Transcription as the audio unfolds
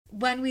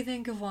when we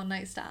think of one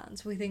night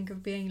stands, we think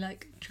of being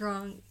like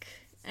drunk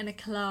in a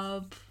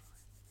club.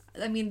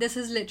 I mean, this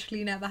has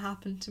literally never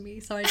happened to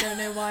me, so I don't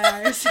know why I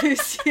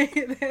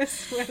associate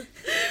this with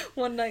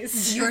one night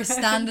stands. Your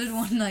standard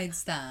one night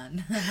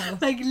stand.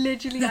 Like,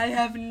 literally, I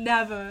have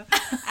never,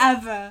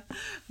 ever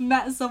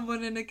met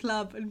someone in a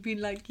club and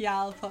been like, yeah,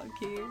 I'll fuck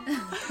you.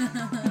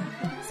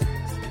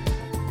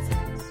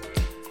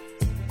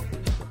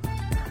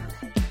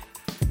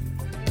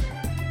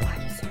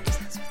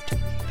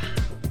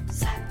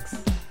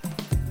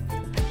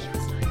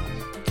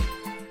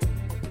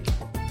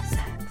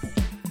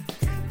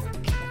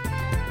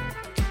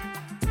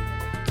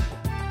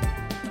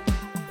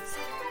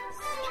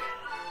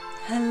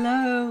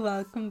 Hello,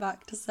 welcome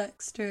back to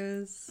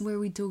Sextras, where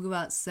we talk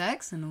about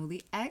sex and all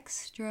the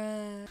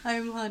extra.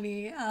 I'm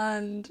Honey,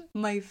 and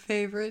my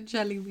favourite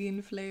jelly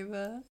bean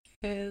flavour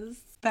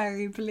is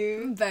berry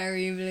blue.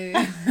 Berry blue.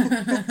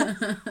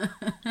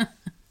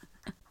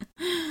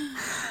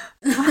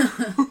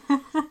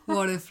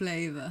 What a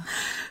flavour.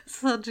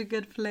 Such a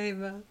good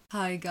flavour.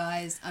 Hi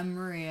guys, I'm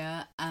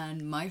Maria,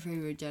 and my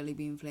favourite jelly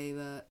bean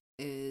flavour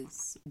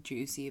is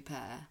juicy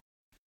pear.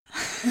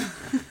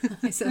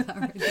 I said that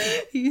really.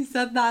 You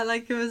said that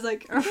like it was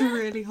like a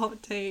really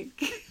hot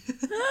take.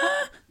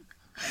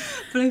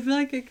 But I feel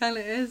like it kind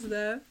of is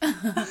though.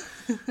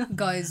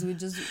 Guys, we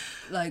just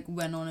like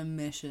went on a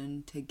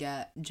mission to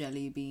get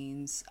jelly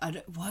beans.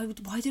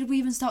 Why did we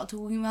even start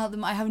talking about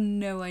them? I have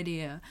no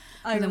idea.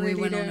 And then we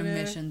went on a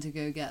mission to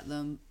go get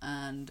them,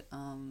 and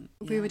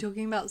we were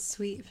talking about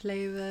sweet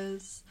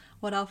flavours,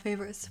 what our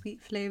favourite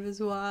sweet flavours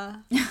were,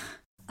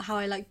 how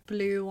I like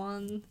blue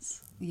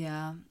ones.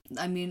 Yeah,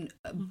 I mean,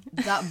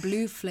 that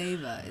blue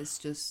flavour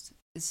is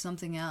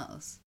something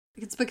else.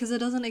 It's because it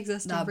doesn't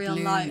exist that in real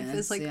life.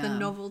 It's like the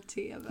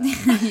novelty of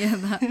it. Yeah,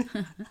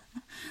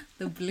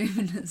 the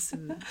blueness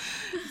of it.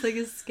 It's like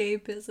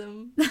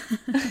escapism.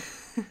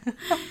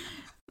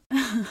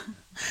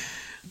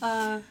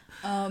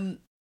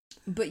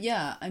 But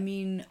yeah, I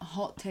mean,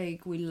 hot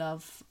take, we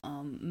love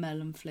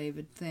melon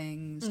flavoured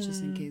things,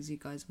 just in case you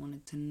guys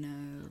wanted to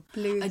know.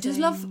 Blue I just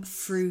love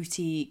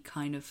fruity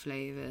kind of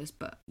flavours,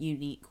 but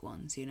unique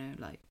ones, you know,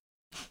 like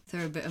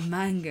throw a bit of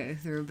mango,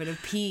 throw a bit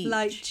of peach,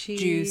 lychee,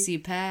 juicy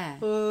pear.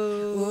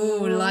 Oh,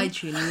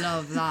 lychee,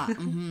 love that.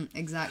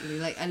 Exactly.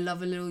 Like, I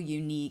love a little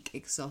unique,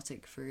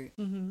 exotic fruit.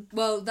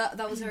 Well,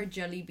 that was our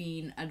jelly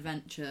bean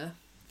adventure.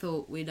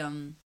 Thought we'd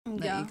let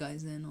you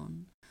guys in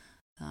on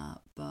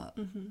that, but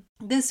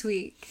this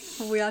week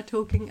we are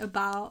talking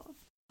about,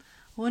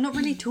 we're not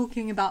really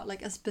talking about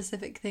like a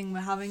specific thing, we're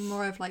having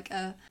more of like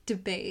a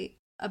debate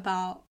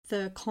about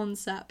the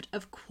concept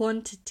of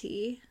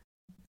quantity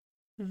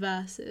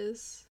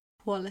versus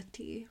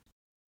quality,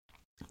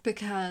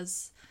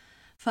 because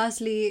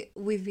firstly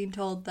we've been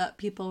told that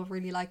people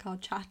really like our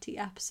chatty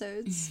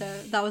episodes, so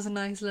that was a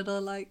nice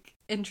little like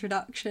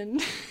introduction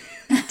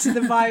to the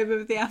vibe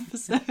of the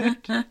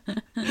episode.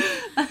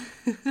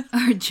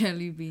 Our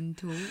jelly bean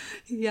talk.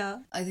 Yeah,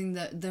 I think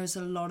that there's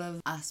a lot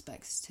of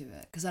aspects to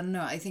it, because I don't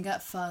know, I think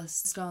at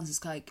first glance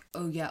it's like,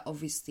 oh yeah,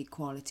 obviously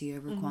quality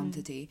over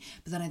quantity,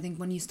 but then I think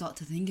when you start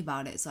to think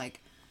about it, it's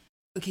like,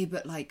 okay,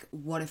 but like,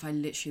 what if I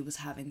literally was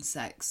having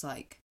sex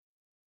like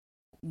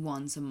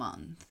once a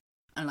month,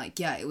 and like,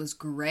 yeah, it was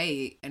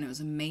great and it was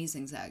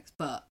amazing sex,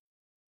 but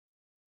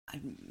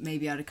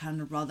maybe I'd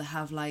kind of rather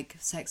have like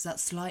sex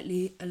that's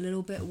slightly a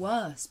little bit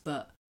worse,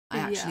 but I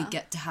actually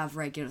get to have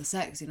regular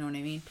sex, you know what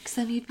I mean? Because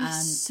then you'd be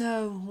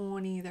so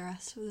horny the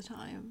rest of the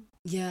time.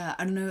 Yeah,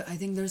 I don't know, I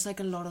think there's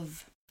like a lot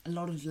of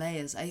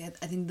layers. I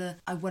think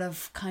what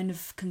I've kind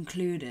of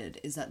concluded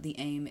is that the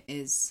aim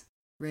is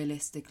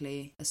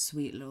realistically a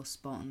sweet little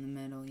spot in the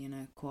middle, you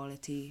know,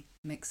 quality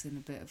mix in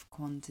a bit of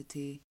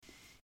quantity,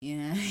 you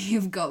know.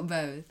 You've got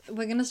both.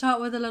 We're going to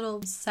start with a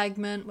little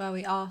segment where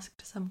we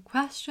asked some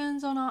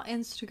questions on our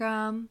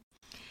Instagram.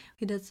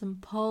 We did some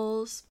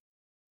polls,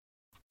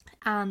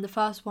 and the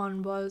first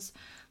one was,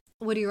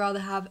 would you rather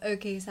have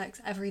okay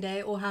sex every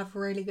day or have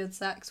really good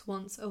sex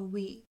once a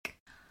week?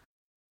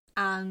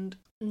 And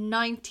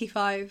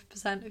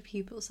 95% of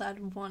people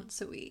said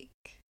once a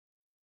week.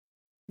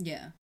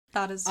 Yeah.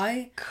 That is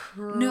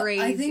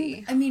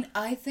crazy. No,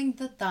 I think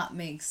that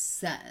makes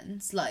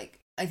sense. Like,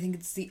 I think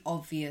it's the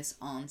obvious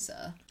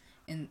answer,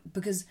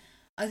 because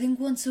I think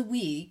once a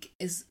week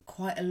is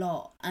quite a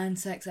lot, and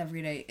sex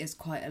every day is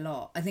quite a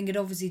lot. I think it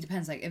obviously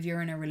depends. Like, if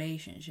you're in a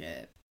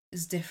relationship,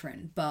 it's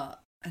different.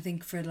 But I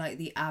think for like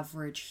the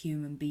average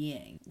human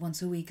being,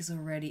 once a week is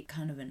already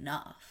kind of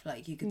enough.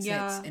 Like, you could say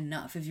it's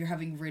enough if you're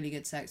having really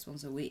good sex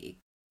once a week.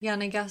 Yeah,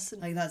 and I guess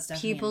like that's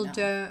definitely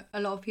a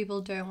lot of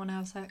people don't want to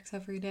have sex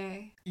every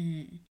day.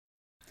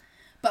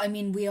 But I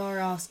mean, we are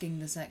asking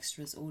the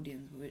Sextras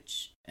audience,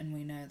 and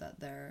we know that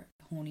they're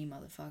horny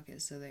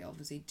motherfuckers, so they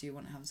obviously do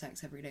want to have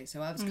sex every day.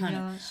 So I was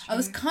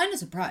kind of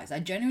surprised. I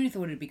genuinely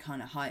thought it'd be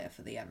kind of higher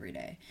for the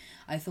everyday.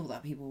 I thought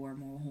that people were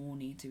more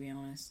horny, to be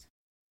honest.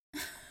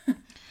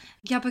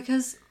 Yeah,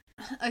 because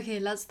okay,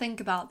 let's think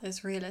about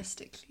this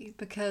realistically.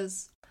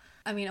 Because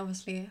I mean,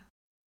 obviously,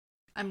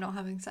 I'm not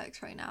having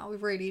sex right now. We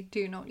really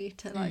do not need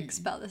to like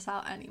spell this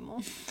out anymore.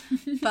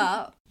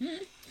 But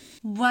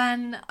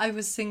when I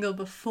was single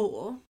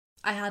before,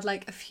 I had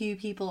like a few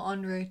people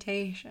on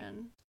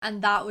rotation,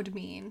 and that would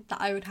mean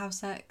that I would have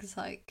sex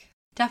like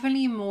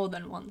definitely more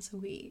than once a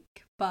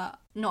week, but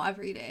not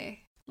every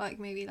day. Like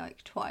maybe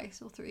like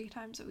twice or 3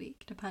 times a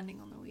week,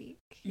 depending on the week,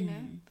 you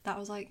know? That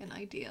was like an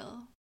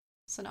ideal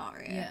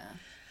scenario. Yeah.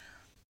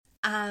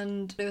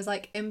 And it was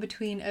like in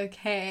between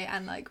okay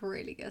and like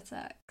really good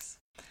sex.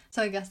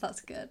 So I guess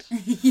that's good.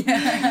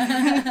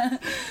 Yeah.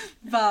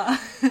 But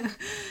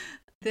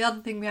the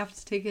other thing we have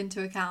to take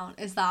into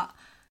account is that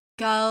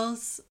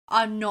girls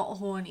are not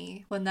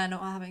horny when they're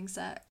not having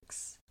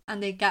sex.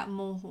 And they get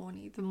more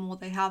horny the more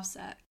they have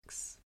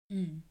sex.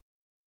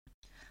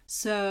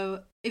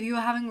 So if you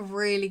were having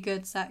really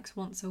good sex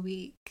once a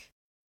week,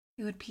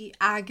 it would be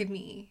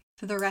agony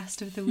for the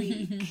rest of the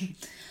week.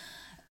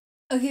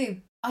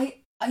 Okay,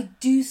 I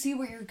do see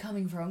where you're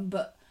coming from,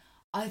 but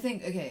I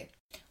think, okay,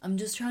 I'm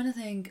just trying to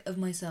think of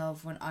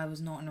myself when I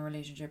was not in a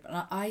relationship,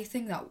 and I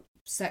think that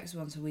sex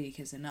once a week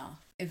is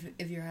enough.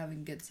 If you're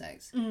having good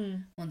sex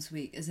once a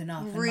week is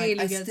enough. And Really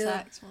like, good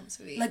sex once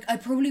a week. Like, I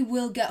probably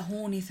will get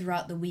horny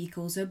throughout the week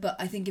also, but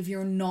I think if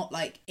you're not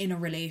like in a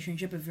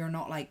relationship, if you're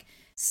not like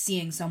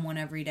seeing someone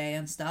every day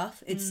and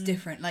stuff, it's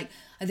different. Like,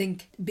 I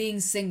think being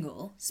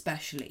single,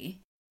 especially,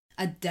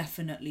 I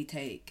definitely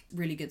take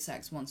really good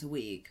sex once a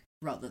week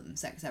rather than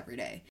sex every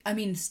day. I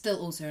mean, still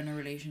also in a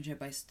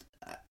relationship,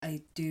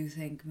 I do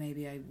think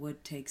maybe I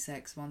would take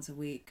sex once a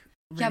week.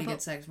 Really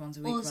good sex once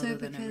a week rather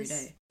than every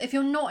day. If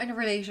you're not in a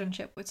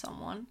relationship with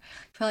someone,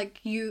 I feel like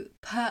you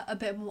put a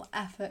bit more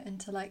effort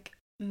into like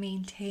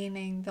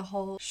maintaining the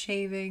whole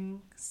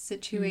shaving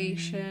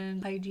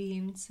situation,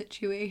 hygiene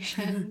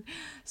situation.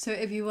 So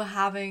if you were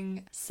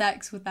having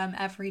sex with them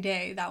every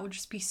day, that would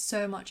just be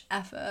so much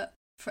effort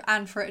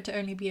for it to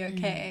only be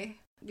okay.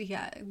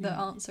 Yeah, the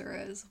answer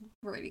is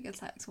really good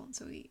sex once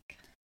a week.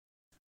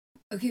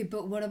 Okay,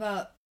 but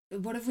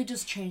what if we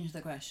just change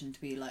the question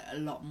to be like a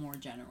lot more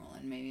general,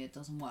 and maybe it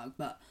doesn't work,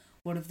 but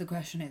what if the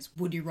question is,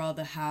 would you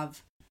rather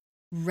have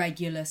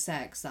regular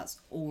sex that's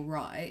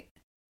alright,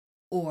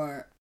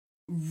 or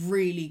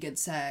really good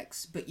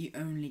sex but you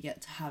only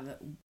get to have it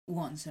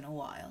once in a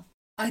while?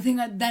 I think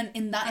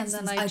in that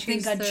instance I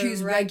think I'd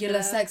choose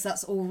regular sex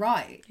that's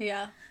alright.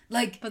 Yeah.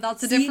 Like, but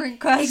that's a different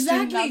question.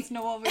 Exactly. That's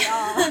not what we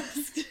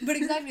asked. But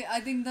exactly, I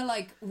think the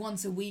like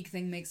once a week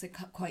thing makes it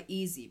quite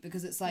easy,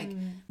 because it's like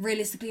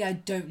realistically I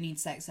don't need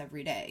sex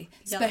every day,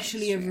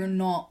 especially if you're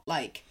not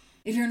like,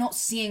 if you're not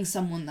seeing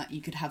someone that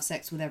you could have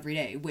sex with every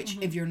day, which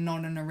if you're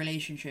not in a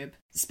relationship,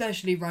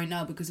 especially right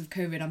now because of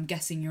COVID, I'm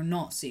guessing you're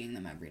not seeing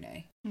them every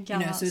day. Yeah,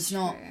 you know, so it's true.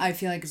 not, I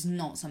feel like it's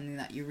not something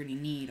that you really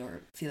need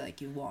or feel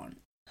like you want.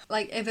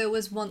 Like if it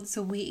was once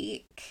a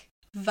week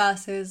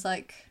versus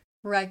like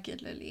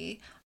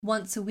regularly,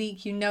 once a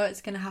week, you know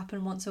it's going to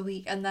happen once a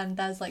week, and then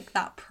there's like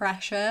that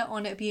pressure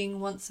on it being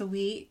once a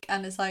week,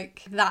 and it's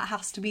like that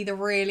has to be the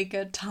really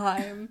good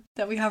time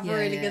that we have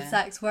really good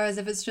sex. Whereas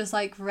if it's just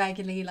like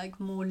regularly, like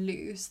more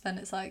loose, then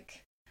it's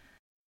like,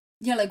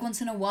 yeah, like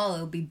once in a while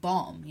it'll be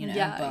bomb, you know.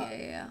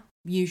 Yeah.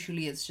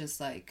 Usually it's just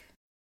like,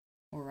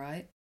 all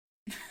right.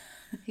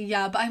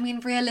 Yeah, but I mean,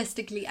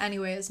 realistically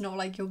anyway, it's not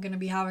like you're going to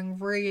be having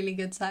really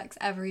good sex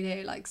every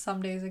day. Like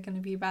some days are going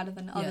to be better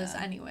than others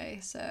anyway,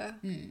 so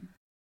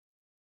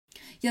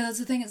yeah, that's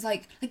the thing. It's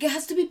like it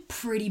has to be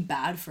pretty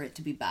bad for it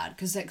to be bad,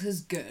 because sex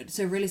is good.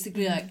 So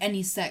realistically, like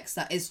any sex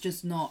that is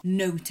just not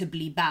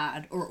notably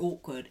bad or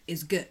awkward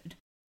is good,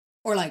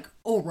 or like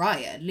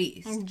alright at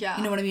least. Yeah,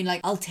 you know what I mean?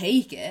 Like, I'll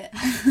take it.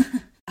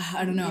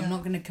 I don't know. I'm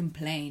not gonna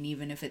complain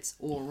even if it's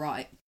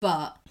alright.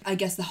 But I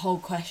guess the whole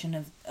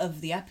question of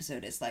the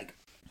episode is like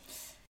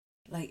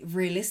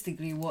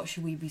realistically, what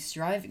should we be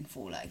striving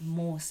for? Like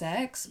more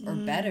sex or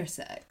better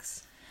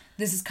sex?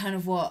 This is kind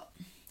of what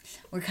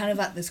we're kind of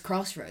at, this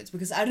crossroads,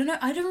 because I don't know,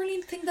 I don't really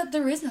think that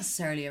there is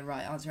necessarily a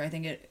right answer. I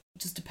think it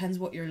just depends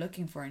what you're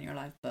looking for in your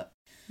life. But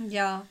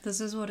yeah, this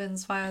is what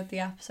inspired the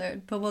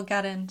episode, but we'll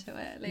get into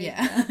it later.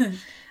 Yeah.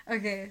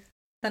 Okay,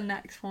 the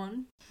next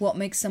one. What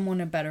makes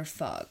someone a better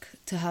fuck?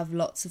 To have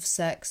lots of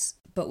sex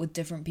but with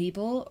different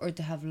people, or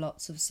to have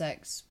lots of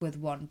sex with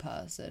one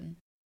person?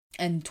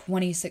 And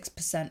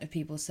 26% of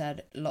people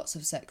said lots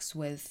of sex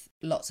with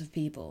lots of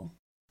people,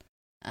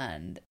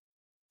 and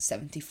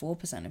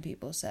 74% of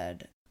people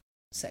said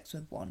sex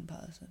with one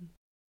person.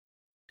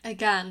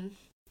 Again,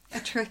 a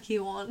tricky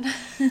one.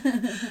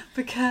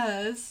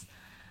 Because,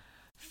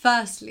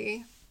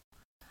 firstly,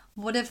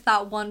 what if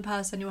that one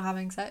person you're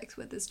having sex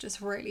with is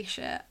just really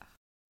shit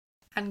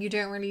and you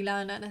don't really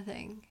learn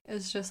anything?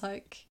 It's just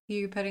like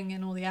you putting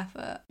in all the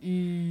effort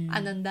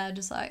and then they're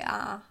just like,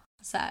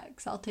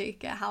 sex, I'll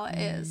take it how it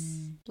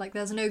is. Like,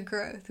 there's no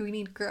growth. We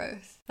need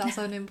growth. That's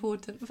an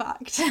important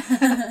fact.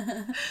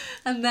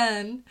 And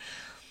then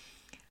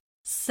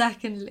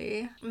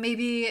secondly,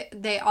 maybe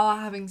they are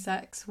having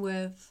sex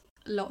with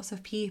lots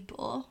of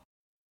people,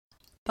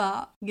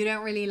 but you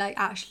don't really like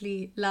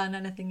actually learn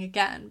anything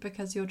again,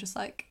 because you're just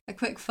like a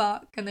quick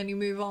fuck and then you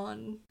move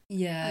on.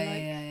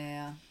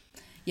 Yeah.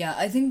 Yeah,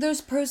 I think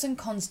there's pros and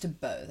cons to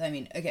both. I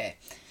mean, okay,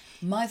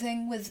 my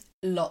thing with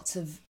lots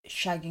of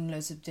shagging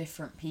loads of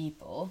different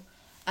people,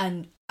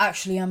 and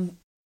actually I'm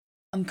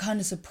kind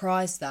of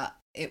surprised that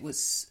it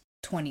was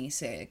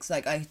 26.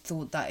 Like, I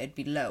thought that it'd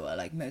be lower.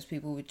 Like, most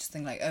people would just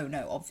think like, oh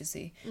no,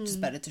 obviously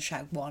just better to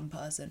shag one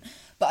person.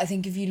 But I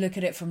think if you look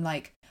at it from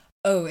like,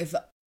 oh,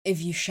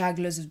 if you shag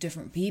loads of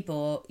different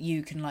people,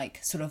 you can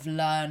like sort of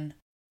learn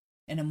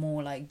in a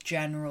more like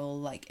general,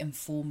 like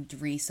informed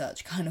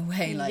research kind of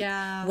way,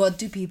 like what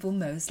do people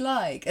most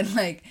like, and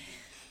like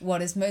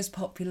what is most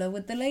popular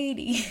with the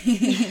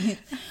lady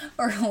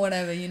or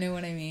whatever, you know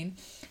what I mean?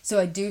 So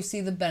I do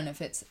see the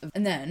benefits.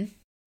 And then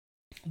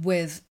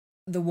with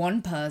the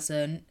one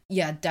person,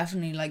 yeah,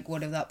 definitely, like,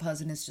 what if that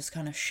person is just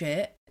kind of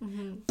shit?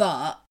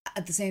 But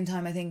at the same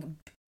time, I think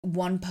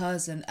one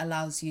person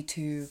allows you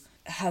to,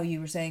 how you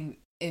were saying,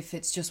 if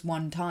it's just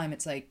one time,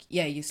 it's like,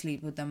 yeah, you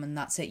sleep with them and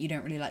that's it. You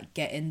don't really like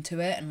get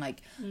into it and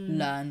like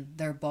learn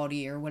their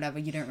body or whatever.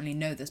 You don't really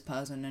know this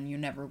person and you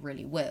never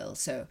really will.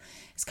 So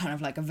it's kind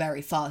of like a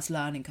very fast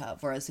learning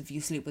curve. Whereas if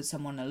you sleep with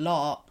someone a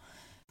lot,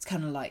 it's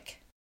kind of like,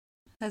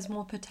 there's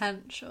more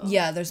potential.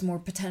 Yeah, there's more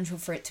potential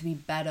for it to be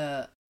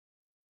better,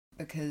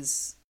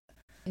 because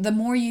the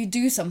more you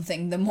do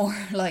something, the more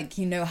like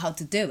you know how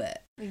to do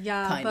it.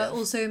 Yeah, but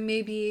also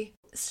maybe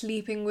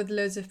sleeping with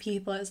loads of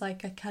people is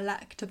like a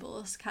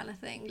collectibles kind of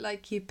thing.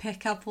 Like, you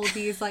pick up all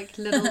these like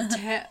little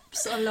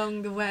tips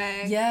along the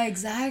way. Yeah,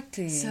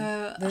 exactly.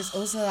 So there's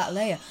also that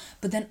layer.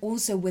 But then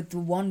also with the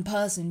one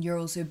person, you're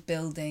also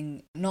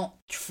building not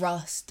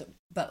trust,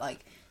 but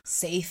like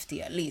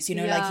safety at least. You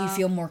know, like you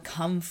feel more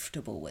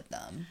comfortable with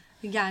them.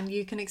 Yeah, and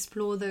you can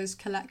explore those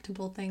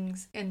collectible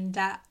things in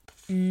depth.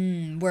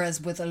 Whereas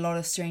with a lot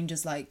of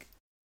strangers, like,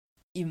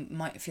 you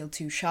might feel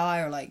too shy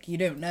or like you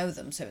don't know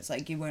them, so it's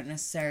like you won't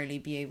necessarily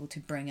be able to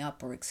bring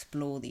up or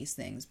explore these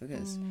things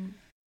because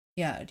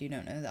you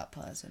don't know that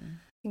person.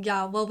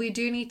 Yeah, well, we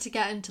do need to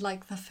get into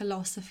like the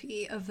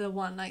philosophy of the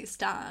one night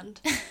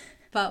stand,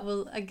 but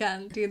we'll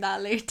again do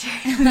that later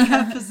in the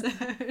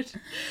episode.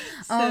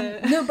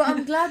 No, but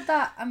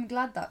I'm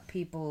glad that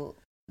people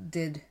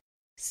did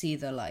see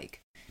the like,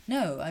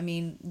 no, I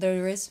mean,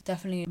 there is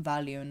definitely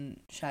value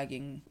in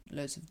shagging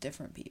loads of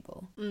different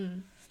people.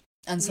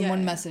 And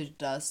someone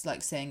messaged us,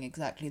 like, saying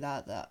exactly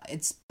that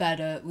it's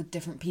better with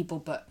different people,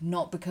 but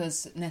not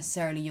because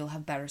necessarily you'll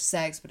have better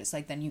sex, but it's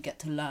like then you get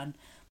to learn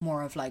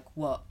more of, like,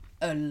 what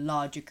a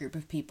larger group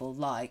of people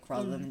like,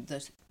 rather than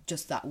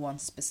just that one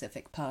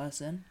specific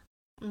person.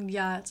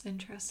 Yeah, it's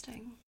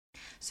interesting.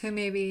 So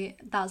maybe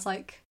that's,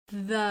 like,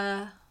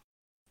 the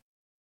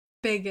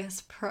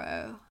biggest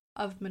pro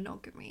of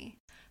monogamy,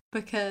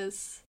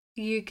 because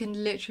you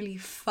can literally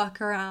fuck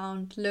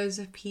around loads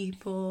of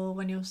people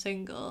when you're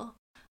single.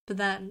 But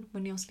then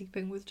when you're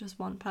sleeping with just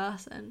one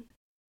person,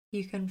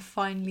 you can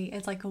finally,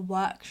 it's like a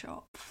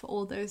workshop for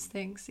all those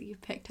things that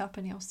you've picked up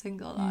in your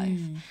single life.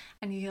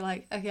 And you're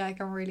like, okay, I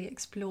can really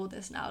explore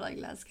this now. Like,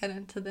 let's get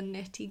into the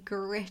nitty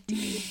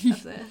gritty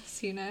of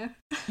this, you know?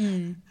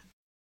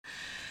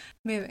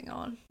 Moving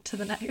on to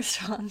the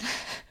next one.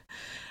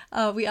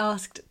 We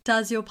asked,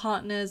 does your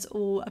partner's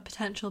or a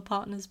potential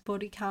partner's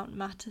body count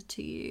matter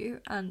to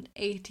you? And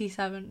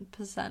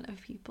 87%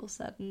 of people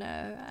said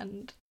no,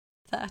 and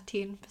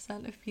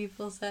 13% of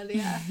people said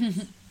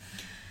yes.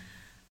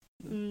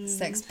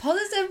 Sex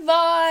positive vibes.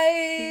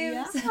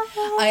 Yeah.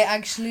 I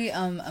actually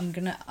I'm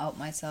gonna out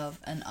myself,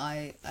 and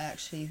I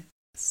actually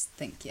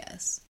think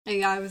yes.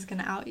 Yeah, I was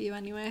gonna out you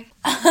anyway.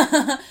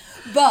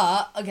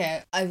 But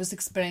okay, I was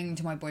explaining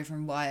to my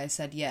boyfriend why I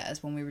said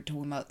yes when we were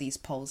talking about these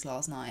polls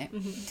last night,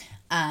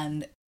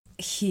 and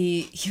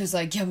he was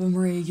like, yeah, but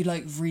Maria, you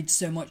like read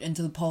so much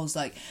into the polls,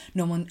 like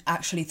no one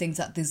actually thinks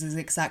that this is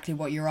exactly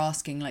what you're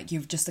asking, like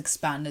you've just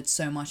expanded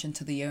so much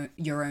into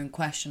your own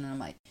question. And I'm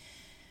like,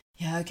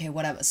 yeah, okay,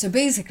 whatever. So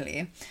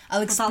basically,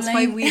 I'll explain. That's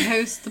why we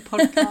host the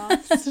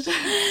podcast.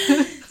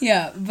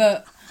 Yeah,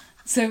 but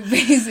so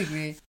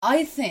basically,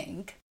 I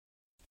think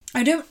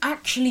I don't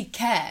actually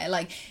care.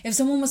 Like, if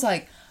someone was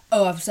like,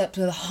 oh, I've slept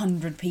with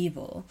 100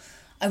 people,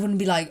 I wouldn't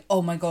be like,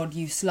 oh my god,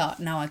 you slut,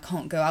 now I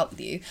can't go out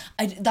with you.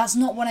 That's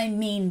not what I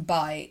mean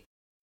by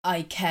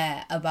I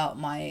care about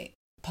my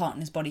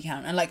partner's body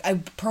count. And like,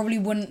 I probably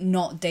wouldn't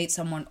not date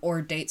someone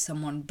or date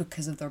someone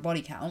because of their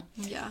body count.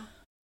 Yeah.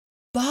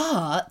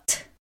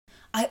 But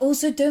I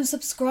also don't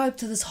subscribe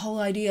to this whole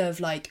idea of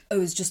like,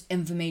 oh, it's just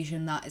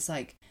information that is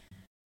like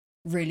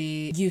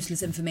really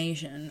useless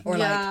information. Or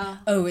like,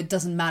 oh, it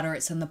doesn't matter,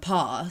 it's in the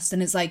past.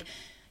 And it's like,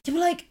 yeah,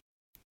 but like,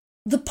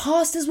 the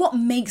past is what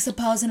makes a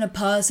person.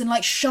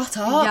 Like, shut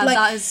up. Yeah, like,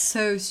 that is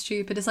so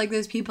stupid. It's like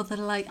those people that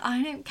are like,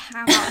 I don't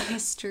care about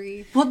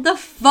history. What the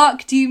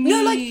fuck do you mean?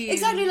 No, like,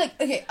 exactly,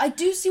 like, okay, I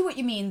do see what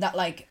you mean, that,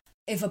 like,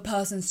 if a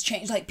person's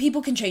changed, like,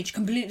 people can change,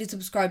 completely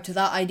subscribe to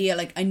that idea,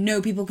 like, I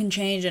know people can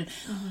change, and,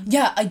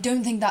 yeah, I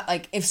don't think that,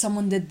 like, if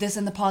someone did this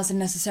in the past, it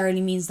necessarily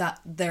means that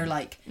they're,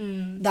 like,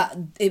 that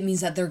it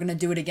means that they're gonna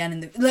do it again, in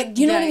the, like,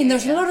 you know what I mean?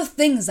 There's a lot of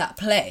things that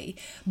play,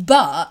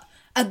 but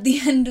at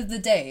the end of the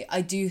day,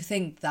 I do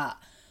think that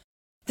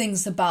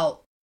things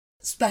about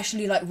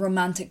especially like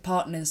romantic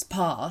partners'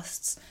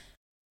 pasts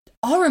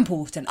are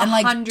important and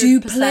like do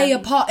 100%. play a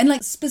part, and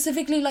like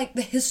specifically like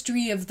the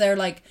history of their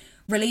like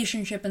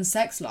relationship and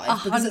sex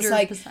life, because it's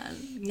like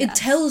 100%, it yes.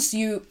 tells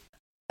you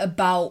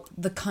about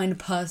the kind of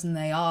person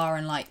they are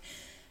and like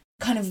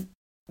kind of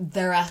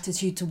their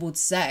attitude towards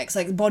sex.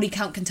 Like body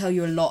count can tell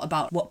you a lot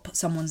about what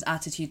someone's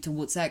attitude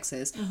towards sex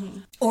is.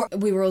 Or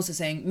we were also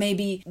saying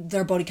maybe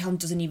their body count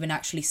doesn't even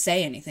actually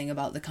say anything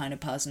about the kind of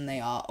person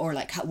they are, or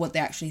like what they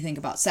actually think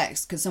about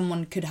sex, because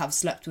someone could have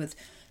slept with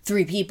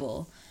 3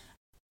 people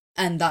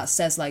and that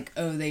says like,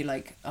 oh, they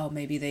like, oh,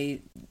 maybe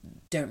they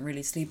don't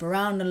really sleep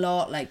around a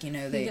lot, like, you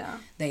know,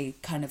 they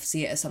kind of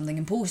see it as something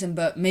important,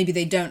 but maybe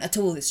they don't at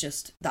all. It's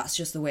just, that's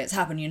just the way it's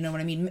happened, you know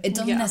what I mean? It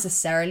doesn't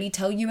necessarily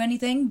tell you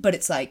anything, but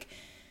it's like,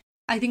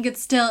 I think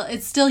it's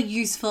still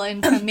useful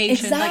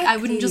information. Exactly. Like I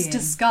wouldn't just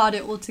discard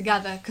it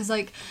altogether, because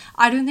like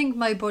I don't think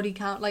my body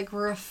count like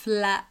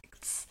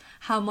reflects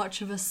how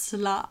much of a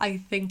slut I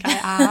think I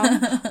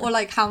am, or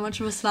like how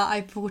much of a slut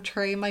I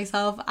portray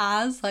myself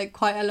as, like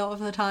quite a lot of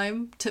the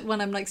time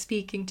when I'm like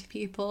speaking to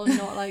people,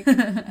 not like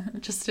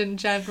just in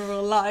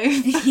general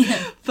life.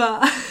 Yeah.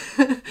 But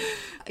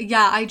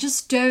yeah, I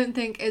just don't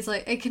think it's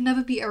like, it can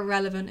never be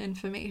irrelevant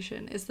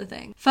information is the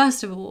thing.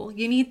 First of all,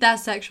 you need their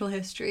sexual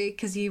history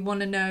because you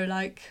want to know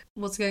like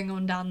what's going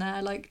on down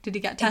there. Like, did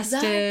he get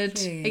tested?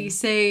 Exactly. Are you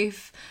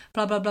safe?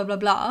 Blah, blah, blah, blah,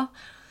 blah.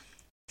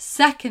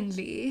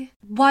 Secondly,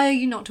 why are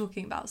you not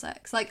talking about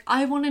sex? Like,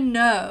 I want to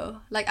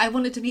know. Like, I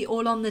want it to be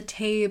all on the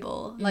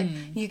table. Like,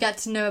 you get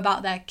to know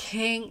about their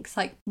kinks,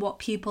 like what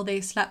people they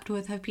slept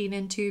with have been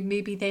into.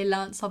 Maybe they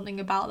learned something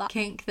about that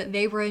kink that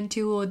they were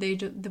into, or they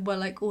were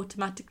like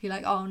automatically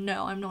like, oh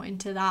no, I'm not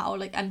into that, or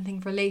like anything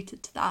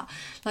related to that.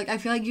 Like, I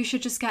feel like you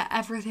should just get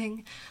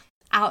everything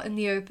out in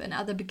the open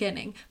at the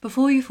beginning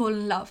before you fall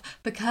in love,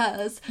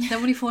 because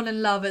then when you fall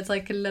in love it's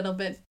like a little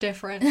bit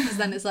different, because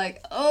then it's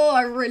like, oh,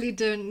 I really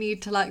don't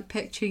need to like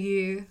picture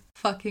you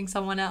fucking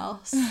someone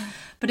else.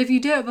 But if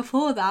you do it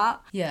before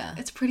that, yeah,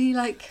 it's pretty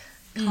like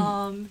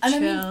calm, and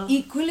chill. I mean,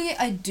 equally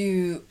I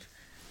do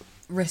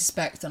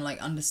respect and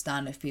like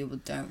understand if people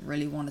don't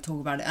really want to talk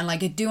about it, and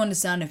like I do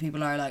understand if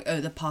people are like, oh,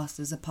 the past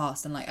is the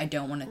past and like I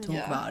don't want to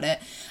talk about it.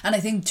 And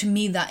I think to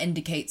me that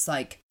indicates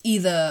like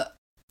either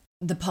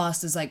the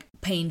past is like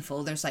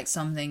painful, there's like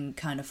something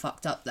kind of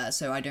fucked up there,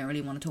 so I don't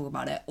really want to talk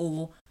about it,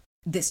 or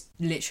this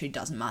literally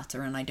doesn't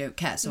matter and I don't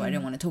care, so I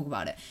don't want to talk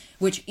about it.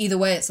 Which either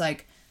way, it's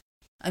like,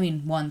 I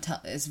mean, one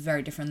is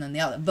very different than the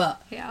other,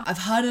 but I've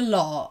heard a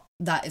lot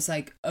that it's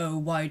like, oh,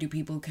 why do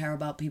people care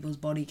about people's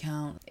body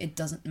count? It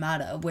doesn't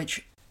matter,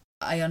 which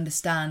I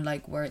understand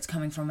like where it's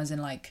coming from, as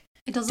in like,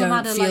 it doesn't don't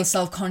matter, feel like,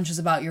 self-conscious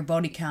about your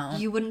body count.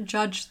 you wouldn't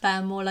judge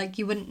them, or like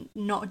you wouldn't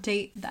not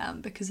date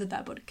them because of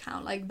their body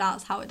count. Like,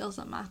 that's how it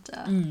doesn't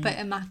matter. But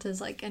it matters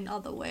like in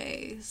other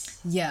ways.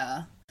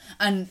 Yeah.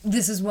 And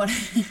this is what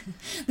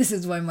this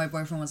is why my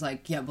boyfriend was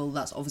like, yeah, well,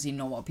 that's obviously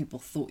not what people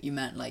thought you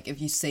meant. Like, if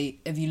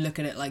you look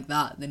at it like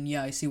that, then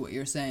yeah, I see what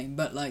you're saying.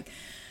 But like,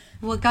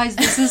 well, guys,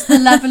 this is the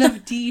level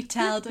of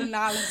detailed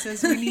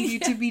analysis we need you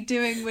to be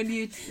doing when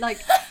you like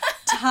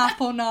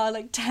tap on our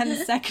like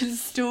 10-second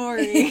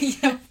story.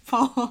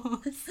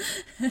 Pause.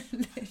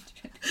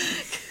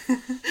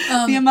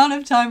 The amount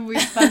of time we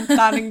spent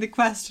planning the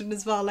question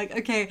as well. Like,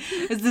 okay,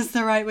 is this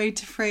the right way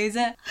to phrase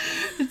it?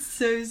 It's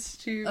so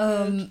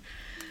stupid.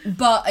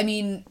 But I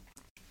mean,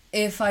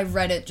 if I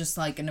read it just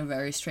like in a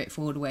very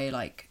straightforward way,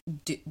 like,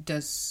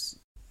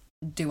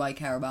 do I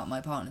care about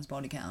my partner's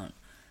body count?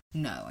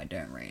 No, I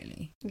don't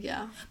really.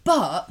 Yeah.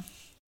 But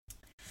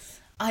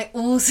I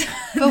also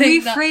But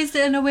we phrased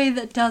it in a way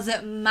that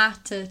doesn't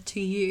matter to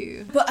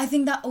you. But I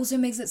think that also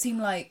makes it seem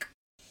like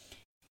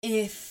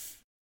if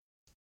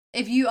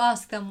you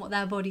ask them what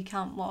their body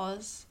count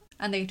was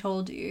and they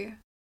told you,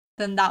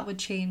 then that would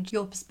change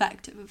your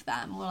perspective of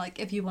them, or like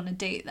if you want to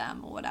date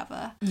them or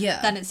whatever.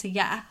 Yeah. Then it's a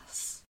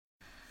yes.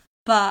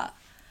 But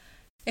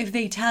if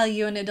they tell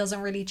you and it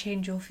doesn't really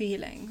change your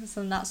feelings,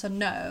 then that's a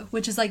no.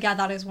 Which is like, yeah,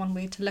 that is one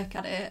way to look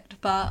at it,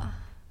 but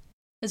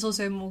it's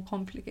also more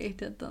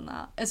complicated than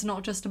that. It's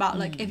not just about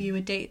like if you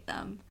would date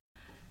them.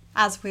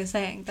 As we're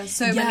saying, there's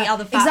so many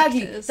other factors.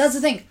 Exactly. That's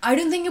the thing. I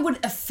don't think it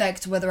would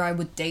affect whether I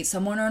would date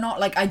someone or not.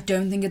 Like, I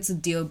don't think it's a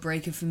deal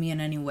breaker for me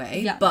in any way.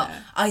 Yeah, but no.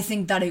 I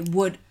think that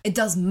it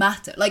does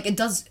matter. Like, it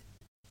does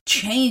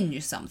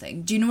change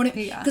something. Do you know what I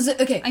mean? Yeah. Because,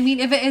 okay. I mean,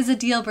 if it is a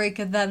deal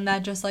breaker, then they're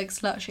just like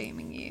slut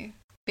shaming you,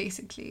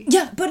 basically.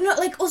 Yeah, but not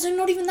like, also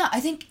not even that. I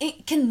think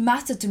it can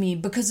matter to me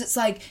because it's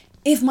like,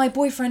 if my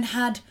boyfriend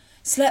had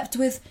slept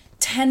with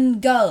 10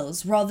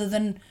 girls rather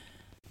than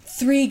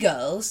 3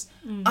 girls,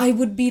 I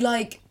would be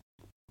like,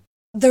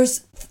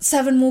 there's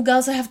 7 more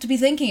girls I have to be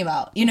thinking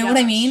about. You know what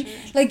I mean? True.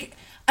 Like,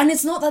 and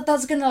it's not that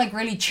that's gonna like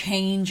really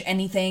change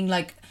anything.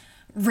 Like,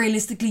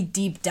 realistically,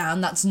 deep down,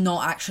 that's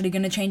not actually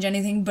gonna change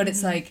anything. But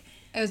it's like,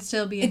 it would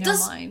still be in your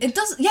mind. It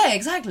does, yeah,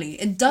 exactly.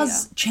 It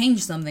does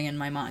change something in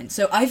my mind.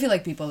 So I feel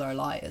like people are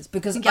liars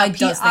because I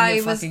does think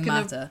it fucking matter.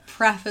 I was gonna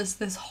preface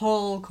this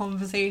whole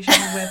conversation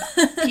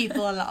with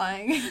people are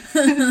lying.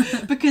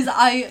 Because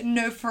I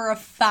know for a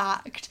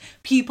fact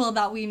people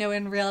that we know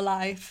in real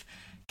life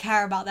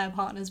care about their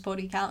partner's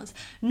body counts.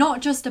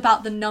 Not just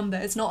about the number.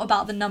 It's not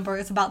about the number.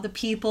 It's about the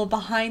people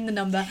behind the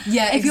number.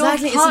 Yeah, if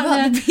exactly. Your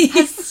partner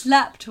has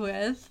slept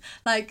with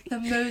like the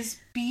most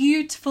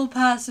beautiful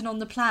person on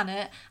the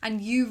planet,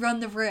 and you run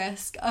the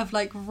risk of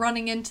like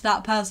running into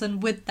that person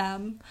with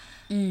them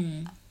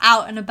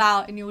out and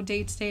about in your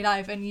day-to-day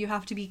life, and you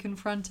have to be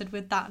confronted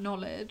with that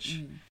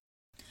knowledge.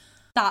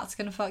 That's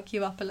going to fuck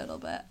you up a little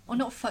bit. Or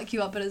not fuck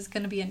you up, but it's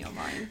going to be in your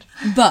mind.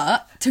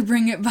 But to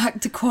bring it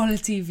back to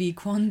quality v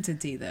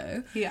quantity,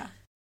 though. Yeah.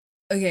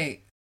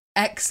 Okay,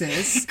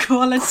 exes.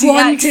 Quantity.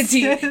 Exes.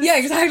 Yeah,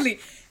 exactly.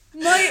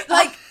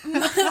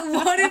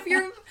 What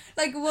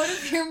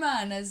if your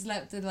man has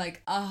slept with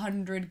like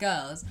 100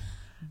 girls?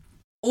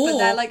 Or but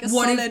they're like a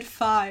solid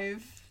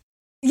 5.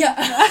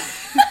 Yeah.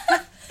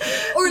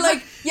 Or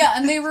like, yeah,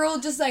 and they were all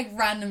just like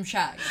random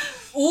shags.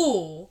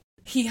 Or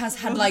he has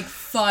had like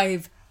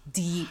 5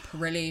 deep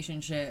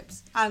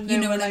relationships, and you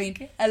know what I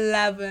mean.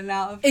 11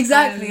 out of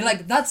exactly 10.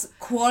 Like that's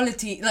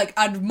quality. Like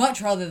I'd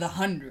much rather the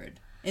 100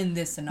 in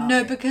this scenario.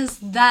 No, because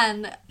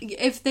then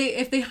if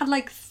they had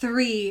like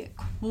 3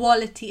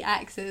 quality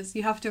exes,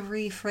 you have to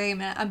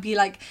reframe it and be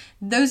like,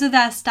 those are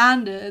their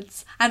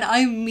standards and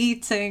I'm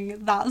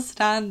meeting that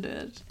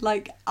standard.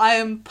 Like I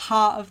am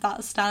part of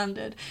that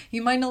standard.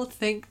 You might not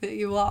think that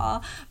you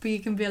are, but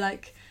you can be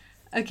like,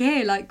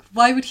 okay, like,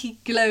 why would he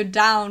glow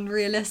down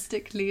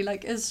realistically?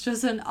 Like, it's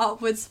just an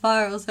upward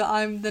spiral, so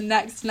I'm the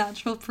next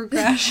natural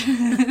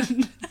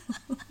progression.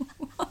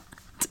 What?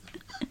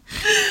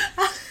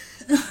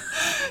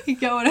 You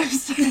get what I'm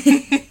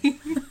saying?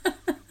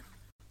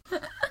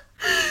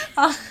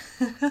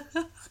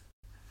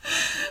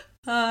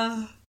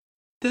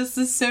 This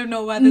is so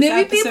not where this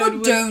maybe episode people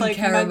was, don't like,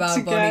 care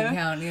about body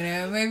count, you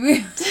know?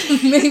 Maybe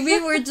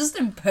we're just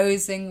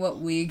imposing what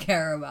we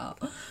care about.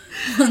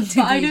 But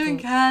I don't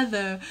care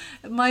though.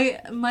 My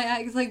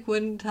ex like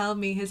wouldn't tell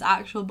me his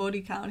actual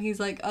body count. He's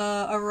like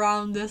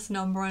around this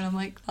number, and I'm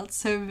like, that's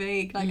so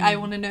vague. Like I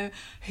want to know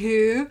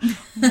who,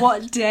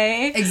 what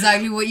day,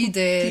 exactly what you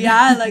did.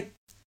 Yeah, like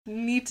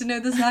need to know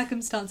the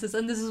circumstances.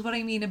 And this is what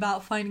I mean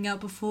about finding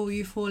out before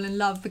you fall in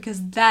love,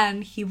 because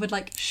then he would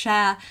like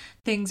share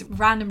things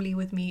randomly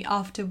with me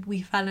after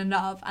we fell in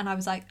love, and I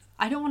was like,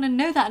 I don't want to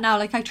know that now.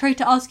 Like I tried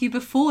to ask you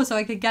before so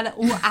I could get it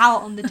all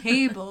out on the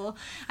table,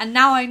 and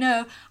now I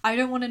know I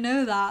don't want to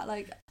know that.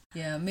 Like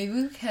yeah, maybe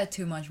we care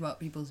too much about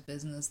people's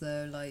business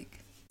though. Like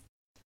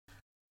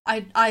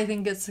I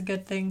think it's a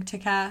good thing to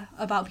care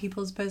about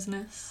people's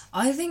business.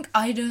 I think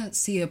I don't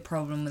see a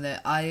problem with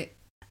it.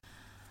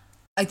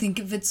 I think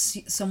if it's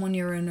someone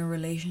you're in a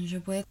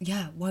relationship with,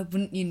 yeah, why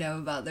wouldn't you know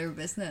about their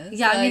business?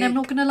 Yeah, like, I mean, I'm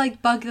not going to,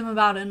 like, bug them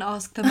about it and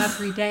ask them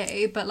every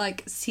day, but,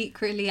 like,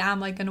 secretly,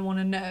 am I going to want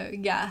to know?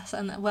 Yes.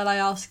 And will I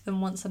ask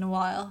them once in a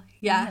while?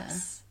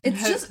 Yes. Yeah.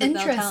 It's just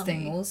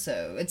interesting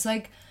also. It's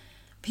like,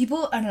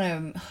 people, I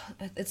don't know,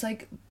 it's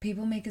like,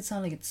 people make it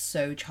sound like it's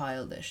so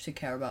childish to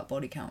care about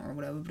body count or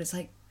whatever, but it's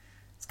like,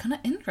 it's kind of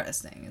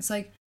interesting. It's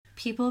like,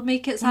 people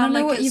make it sound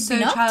like it's so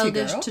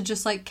childish to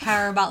just, like,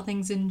 care about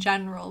things in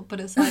general, but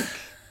it's like...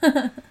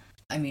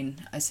 I mean,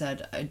 I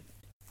said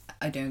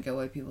I don't get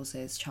why people say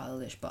it's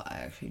childish, but I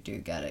actually do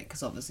get it,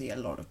 because obviously a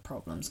lot of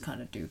problems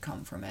kind of do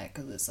come from it,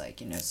 because it's,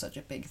 like, you know, such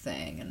a big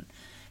thing, and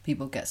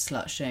people get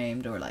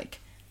slut-shamed, or, like,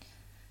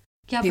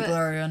 people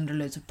are under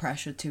loads of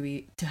pressure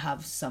to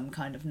have some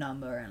kind of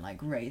number and, like,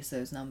 raise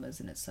those numbers,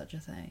 and it's such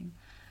a thing.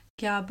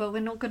 Yeah, but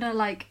we're not gonna,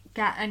 like,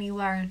 get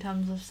anywhere in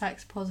terms of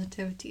sex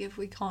positivity if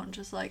we can't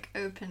just, like,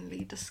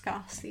 openly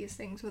discuss these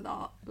things with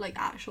our, like,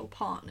 actual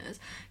partners.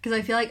 Because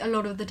I feel like a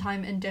lot of the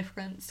time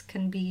indifference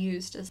can be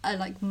used as a,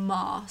 like,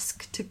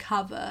 mask to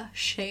cover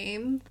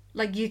shame.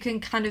 Like, you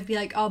can kind of be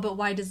like, oh, but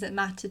why does it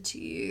matter to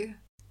you?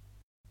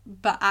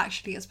 But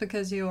actually it's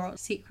because you're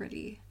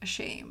secretly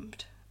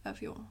ashamed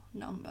of your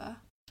number.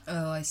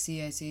 Oh, I see,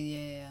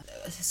 yeah.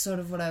 Sort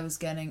of what I was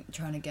trying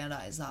to get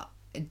at is that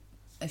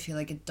I feel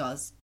like it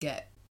does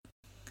get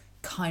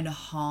kind of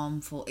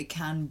harmful. It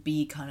can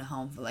be kind of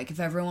harmful. Like if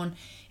everyone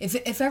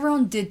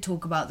did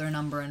talk about their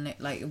number and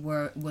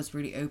was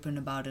really open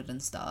about it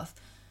and stuff,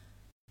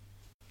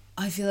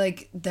 I feel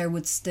like there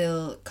would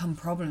still come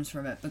problems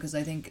from it, because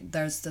I think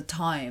there's the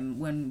time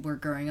when we're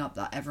growing up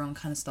that everyone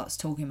kind of starts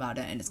talking about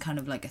it and it's kind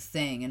of like a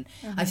thing, and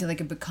I feel like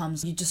it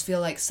becomes, you just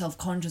feel like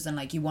self-conscious and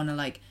like you want to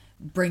like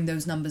bring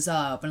those numbers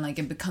up, and like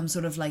it becomes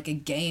sort of like a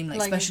game,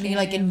 like especially game,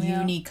 like in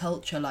uni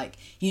culture, like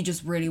you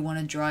just really want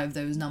to drive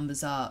those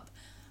numbers up,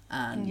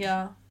 and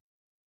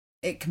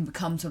it can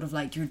become sort of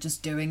like you're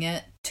just doing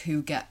it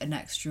to get an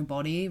extra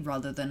body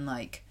rather than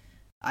like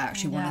I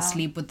actually want to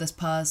sleep with this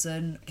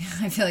person.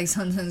 I feel like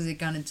sometimes it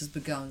kind of just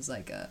becomes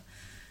like a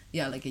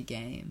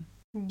game.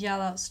 Yeah,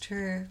 that's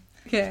true.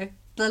 Okay,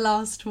 the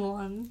last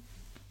one.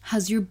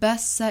 Has your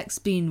best sex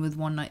been with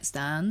one night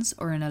stands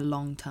or in a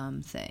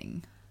long-term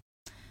thing?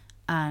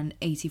 and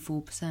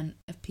 84%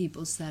 of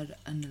people said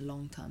a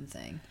long-term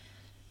thing.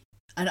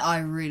 And I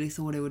really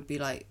thought it would be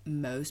like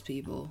most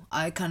people.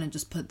 I kind of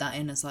just put that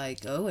in as like,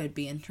 oh, I'd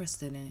be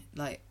interested in it.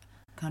 Like,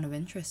 kind of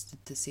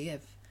interested to see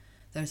if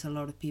there's a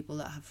lot of people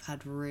that have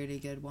had really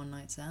good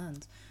one-night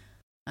stands.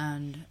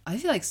 And I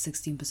feel like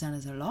 16%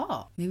 is a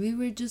lot. Maybe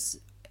we're just...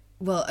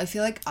 Well, I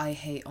feel like I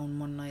hate on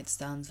one-night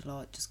stands a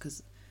lot just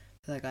because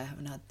I feel like I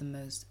haven't had the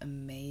most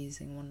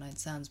amazing one-night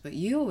stands. But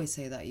you always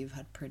say that you've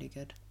had pretty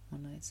good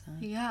one-night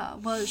stands. Yeah,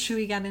 well, should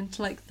we get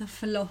into like the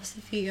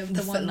philosophy of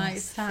the one-night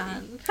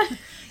stand?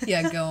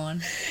 Yeah, go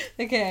on.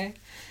 Okay,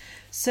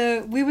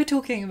 so we were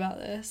talking about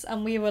this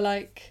and we were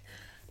like,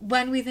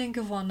 when we think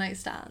of one-night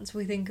stands,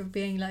 we think of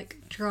being like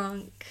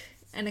drunk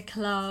in a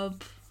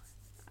club.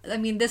 I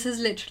mean, this has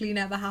literally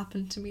never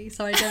happened to me,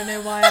 so I don't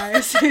know why I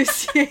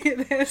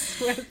associate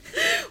this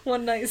with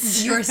one-night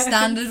stands. Your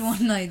standard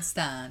one-night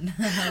stand.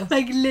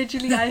 Like,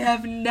 literally, I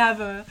have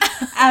never,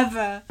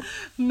 ever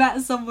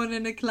met someone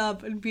in a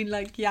club and been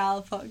like, yeah,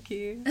 I'll fuck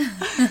you.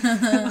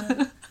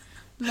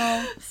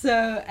 No.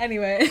 So,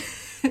 anyway,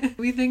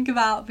 we think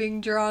about being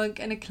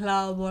drunk in a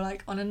club or,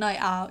 like, on a night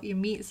out. You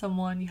meet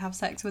someone, you have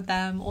sex with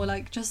them, or,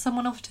 like, just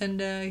someone off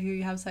Tinder who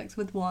you have sex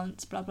with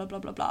once, blah, blah, blah,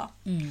 blah, blah.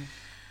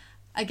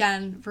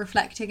 Again,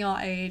 reflecting our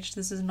age,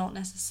 this is not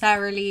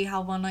necessarily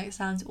how one-night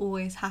stands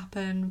always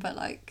happen, but,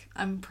 like,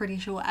 I'm pretty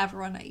sure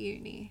everyone at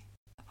uni,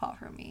 apart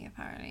from me,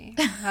 apparently,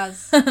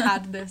 has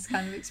had this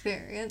kind of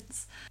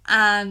experience.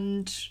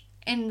 And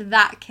in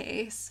that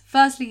case,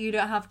 firstly, you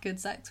don't have good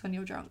sex when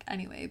you're drunk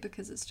anyway,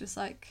 because it's just,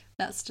 like,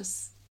 let's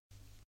just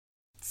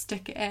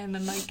stick it in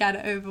and, like, get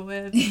it over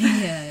with.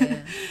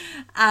 Yeah.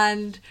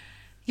 And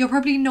you're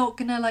probably not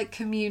gonna, like,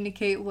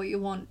 communicate what you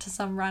want to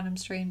some random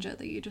stranger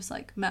that you just,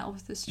 like, met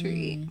off the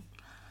street.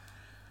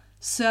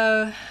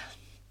 So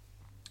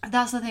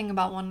that's the thing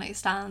about one-night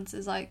stands,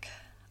 is, like,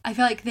 I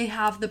feel like they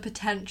have the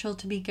potential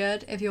to be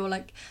good if you're,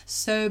 like,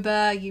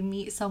 sober, you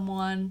meet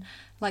someone,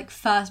 like,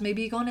 first,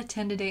 maybe you go on a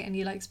Tinder date and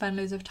you, like, spend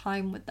loads of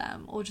time with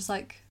them, or just,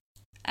 like,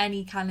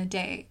 any kind of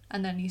date,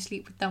 and then you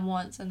sleep with them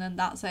once and then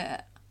that's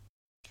it.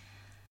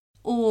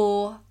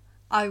 Or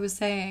I was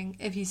saying,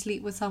 if you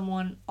sleep with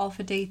someone off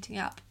a dating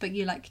app, but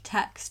you, like,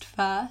 text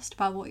first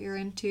about what you're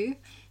into,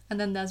 and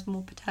then there's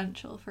more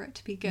potential for it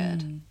to be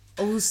good.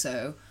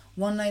 Also,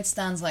 one-night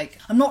stands, like,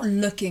 I'm not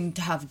looking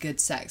to have good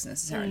sex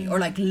necessarily, or,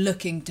 like,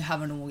 looking to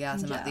have an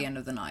orgasm at the end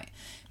of the night.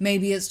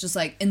 Maybe it's just,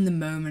 like, in the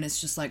moment,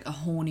 it's just, like, a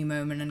horny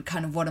moment, and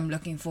kind of what I'm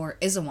looking for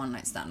is a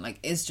one-night stand. Like,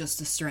 it's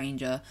just a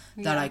stranger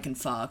that I can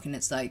fuck, and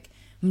it's, like,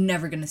 I'm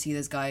never gonna see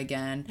this guy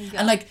again.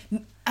 And, like,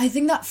 I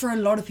think that for a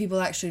lot of people,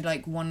 actually,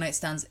 like, one-night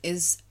stands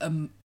is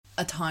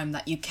a time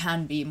that you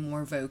can be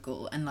more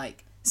vocal and,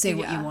 like, say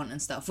what you want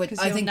and stuff. Which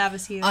I think never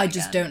see I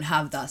just don't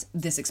have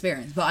this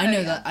experience. But I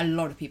know that a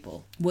lot of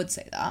people would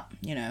say that,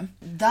 you know.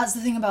 That's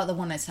the thing about the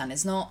one-night stand.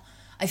 It's not...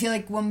 I feel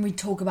like when we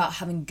talk about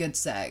having good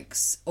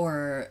sex,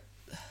 or,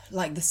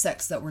 like, the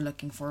sex that we're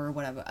looking for or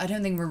whatever, I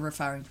don't think we're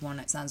referring to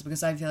one-night stands,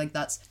 because I feel like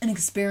that's an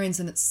experience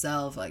in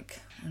itself,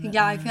 like...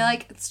 I feel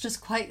like it's just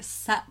quite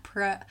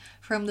separate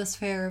from the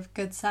sphere of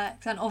good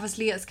sex. And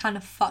obviously it's kind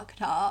of fucked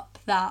up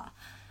that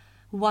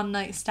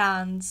one-night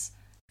stands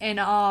in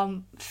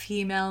our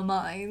female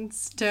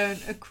minds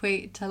don't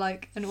equate to,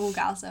 like, an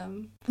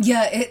orgasm.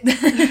 Yeah,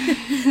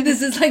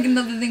 this is, like,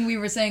 another thing we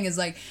were saying is,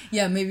 like,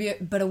 yeah, maybe,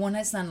 but a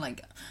one-night stand,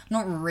 like,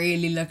 not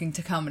really looking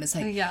to come, and it's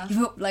like,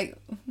 like,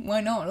 why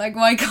not? Like,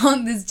 why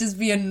can't this just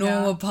be a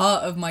normal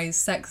part of my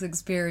sex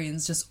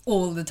experience just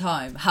all the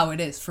time, how it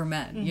is for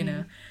men, you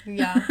know?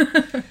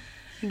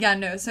 Yeah,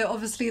 no, so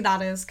obviously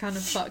that is kind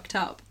of fucked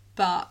up,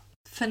 but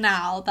for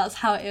now, that's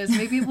how it is.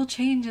 Maybe it will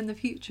change in the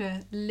future.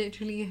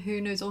 Literally,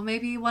 who knows? Or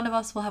maybe one of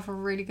us will have a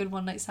really good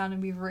one-night stand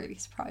and be really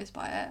surprised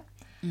by it.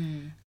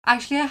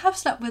 Actually, I have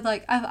slept with,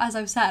 like, as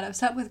I've said, I've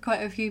slept with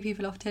quite a few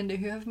people off Tinder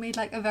who have made,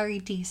 like, a very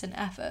decent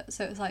effort.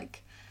 So it's,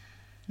 like...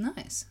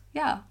 Nice.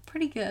 Yeah,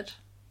 pretty good.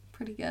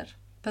 Pretty good.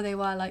 But they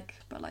were, like,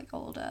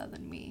 older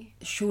than me.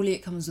 Surely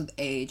it comes with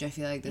age. I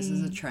feel like this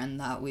is a trend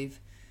that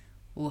we've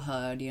all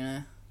heard, you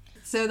know?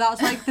 So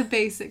that's, like, the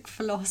basic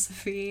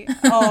philosophy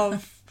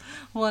of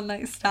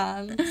one-night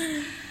stands.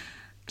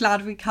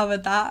 Glad we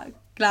covered that.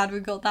 Glad we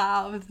got that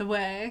out of the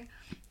way.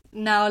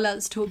 Now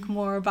let's talk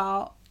more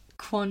about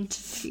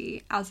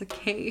quantity as a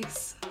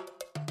case.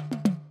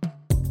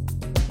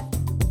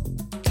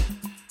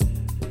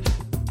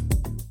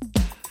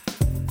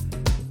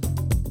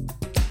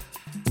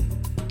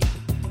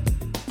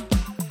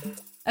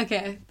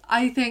 Okay,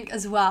 I think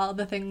as well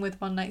the thing with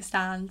one-night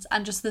stands,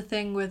 and just the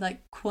thing with,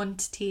 like,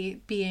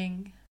 quantity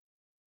being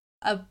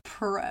a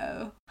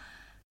pro,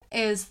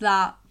 is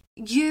that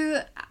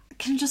you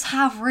can just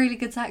have really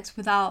good sex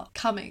without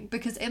coming,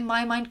 because in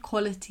my mind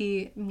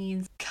quality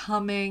means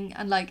coming,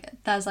 and, like,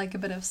 there's, like, a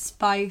bit of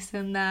spice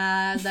in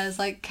there's,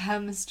 like,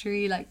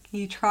 chemistry, like,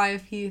 you try a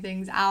few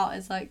things out,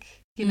 it's, like,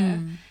 you know,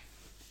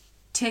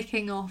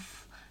 ticking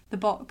off the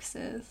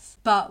boxes.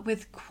 But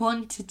with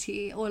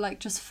quantity, or, like,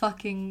 just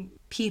fucking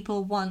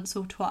people once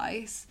or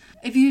twice,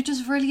 if you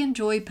just really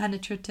enjoy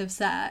penetrative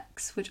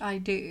sex, which I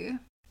do,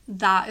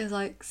 that is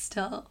like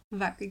still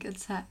very good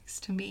sex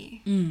to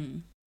me.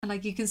 And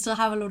like you can still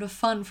have a lot of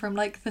fun from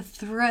like the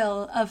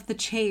thrill of the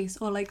chase,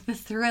 or like the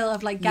thrill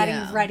of like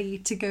getting ready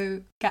to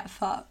go get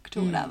fucked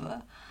or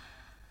whatever.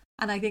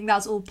 And I think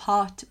that's all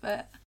part of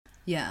it.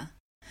 Yeah.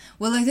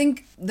 Well, I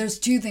think there's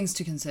two things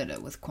to consider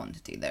with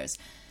quantity. There's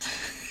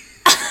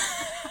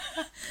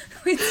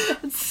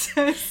It's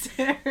so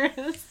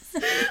serious.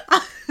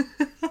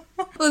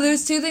 Well,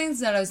 there's two things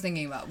that I was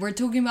thinking about. We're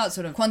talking about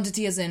sort of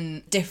quantity as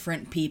in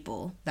different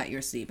people that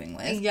you're sleeping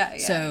with.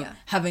 So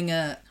having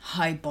a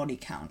high body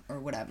count or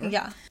whatever.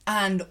 Yeah.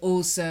 And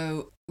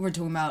also we're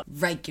talking about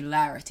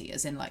regularity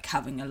as in like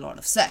having a lot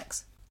of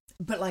sex.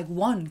 But like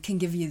one can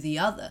give you the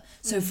other.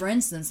 So for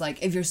instance,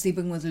 like if you're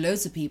sleeping with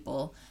loads of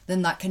people,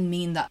 then that can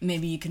mean that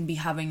maybe you can be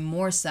having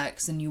more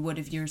sex than you would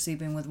if you're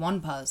sleeping with one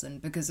person,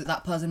 because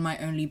that person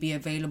might only be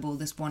available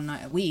this one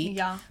night a week.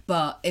 Yeah.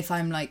 But if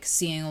I'm like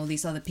seeing all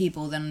these other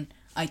people, then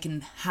I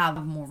can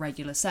have more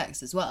regular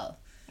sex as well.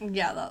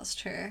 Yeah, that's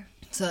true.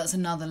 So that's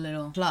another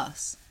little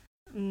plus.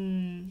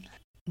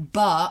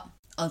 But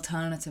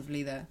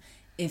alternatively though,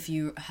 if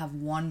you have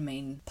one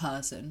main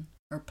person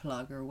or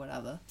plug or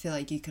whatever, I feel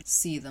like you could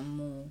see them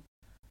more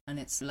and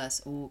it's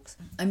less orcs.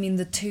 I mean,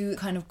 the two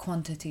kind of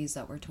quantities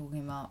that we're talking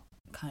about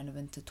kind of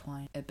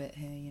intertwine a bit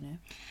here, you know?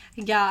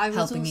 Yeah, I was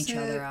helping also... each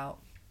other out.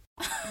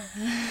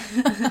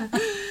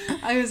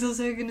 I was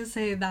also going to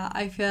say that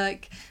I feel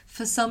like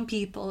for some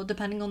people,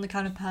 depending on the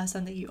kind of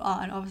person that you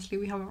are, and obviously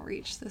we haven't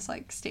reached this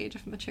like stage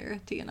of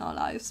maturity in our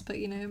lives, but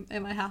you know, it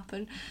might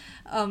happen,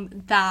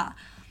 that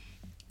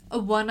a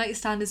one night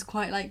stand is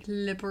quite like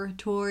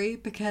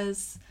liberatory,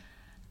 because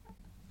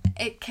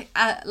it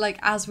like,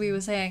 as we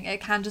were saying, it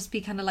can just be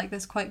kind of like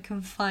this quite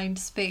confined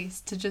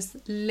space to just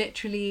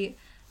literally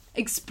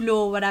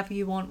explore whatever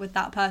you want with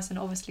that person,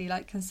 obviously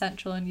like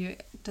consensual, and you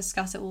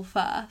discuss it all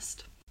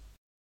first,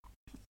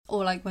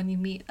 or like when you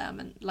meet them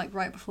and like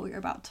right before you're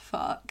about to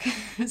fuck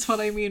is what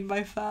I mean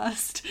by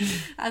first.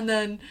 And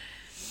then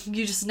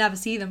you just never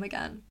see them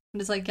again,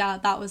 and it's like, yeah,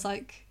 that was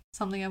like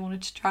something I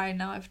wanted to try, and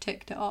now I've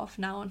ticked it off,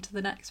 now on to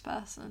the next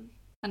person.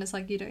 And it's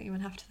like you don't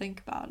even have to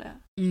think about it.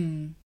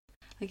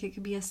 Like it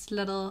could be a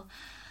little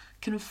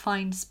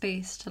confined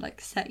space to like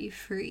set you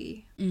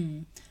free.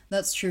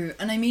 That's true.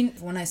 And I mean,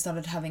 when I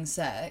started having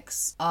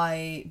sex,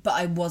 I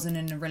wasn't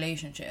in a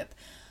relationship.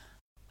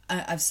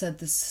 I've said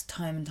this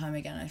time and time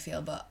again, I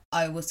feel, but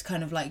I was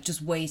kind of like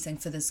just waiting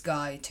for this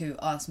guy to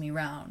ask me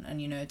round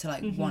and, you know, to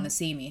like want to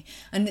see me.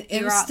 And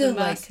it was still like...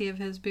 at the mercy of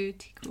his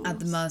booty calls. At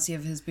the mercy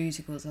of his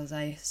booty calls, as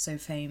I so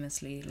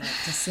famously like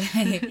to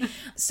say.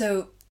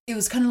 So it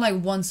was kind of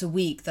like once a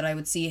week that I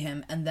would see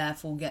him and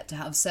therefore get to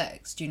have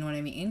sex. Do you know what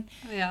I mean?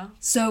 Yeah.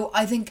 So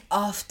I think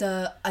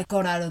after I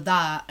got out of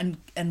that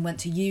and went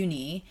to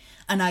uni,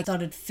 and I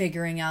started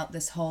figuring out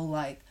this whole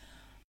like,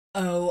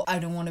 oh, I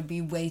don't want to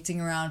be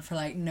waiting around for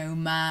like no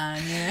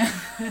man, you know?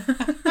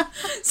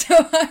 So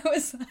I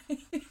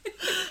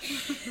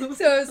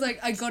was like,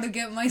 I gotta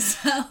get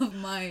myself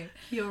my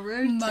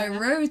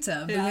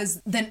rota,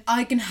 because then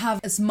I can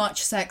have as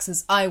much sex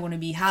as I want to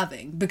be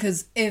having.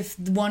 Because if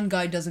one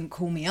guy doesn't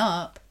call me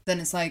up, then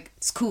it's like,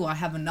 it's cool, I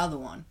have another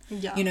one.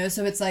 Yeah. You know,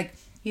 so it's like,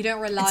 you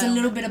don't rely on it's a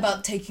little bit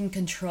about taking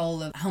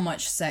control of how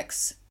much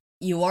sex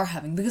you are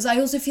having. Because I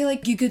also feel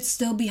like you could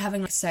still be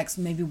having like sex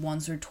maybe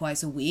once or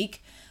twice a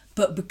week,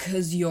 but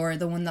because you're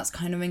the one that's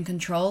kind of in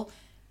control,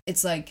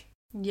 it's like...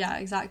 Yeah,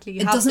 exactly.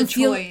 It doesn't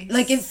feel...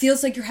 Like, it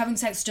feels like you're having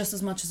sex just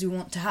as much as you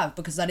want to have,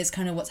 because that is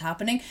kind of what's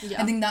happening.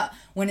 Yeah. I think that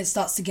when it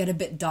starts to get a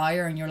bit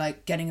dire and you're,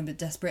 like, getting a bit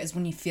desperate is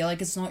when you feel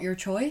like it's not your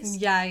choice.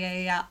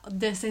 Yeah.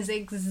 This is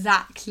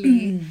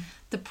exactly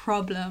the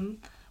problem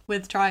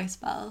with dry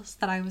spells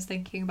that I was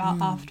thinking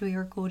about after we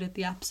recorded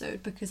the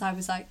episode, because I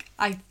was like,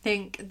 I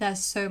think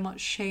there's so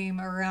much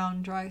shame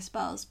around dry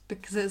spells,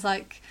 because it's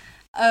like...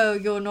 oh,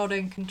 you're not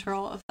in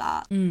control of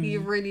that. You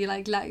really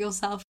like let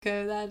yourself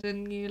go there,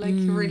 didn't you? Like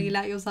you really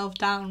let yourself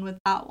down with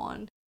that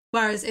one.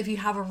 Whereas if you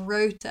have a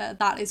rota,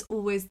 that is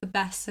always the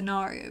best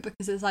scenario,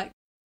 because it's like,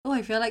 oh,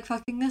 I feel like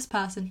fucking this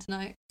person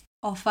tonight,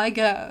 off I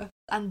go.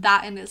 And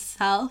that in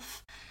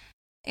itself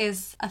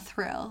is a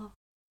thrill.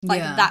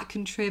 Like that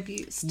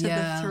contributes to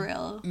the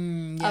thrill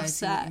of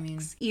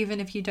sex, even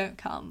if you don't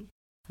come.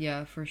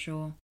 Yeah, for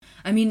sure.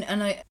 I mean,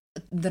 and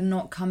the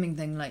not coming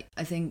thing, like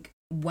I think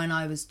when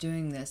I was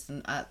doing this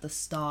and at the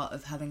start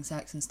of having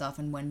sex and stuff,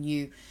 and when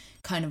you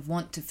kind of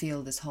want to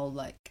feel this whole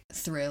like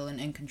thrill and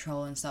in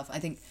control and stuff, I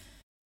think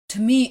to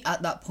me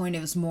at that point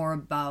it was more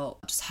about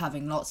just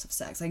having lots of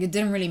sex. Like it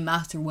didn't really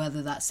matter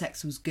whether that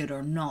sex was good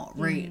or not,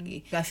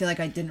 really. I feel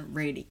like I didn't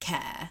really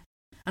care,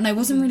 and I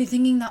wasn't really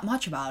thinking that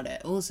much about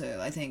it.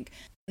 Also, I think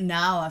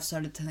now I've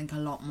started to think a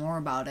lot more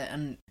about it,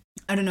 and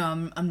I don't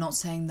know, I'm not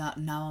saying that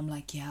now I'm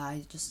like, yeah,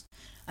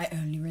 I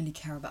only really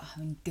care about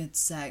having good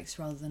sex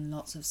rather than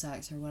lots of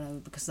sex or whatever,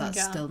 because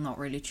that's still not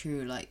really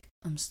true. Like,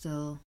 I'm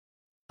still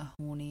a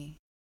horny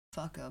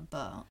fucker,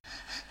 but...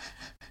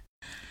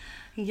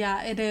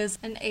 Yeah, it is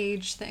an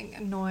age thing,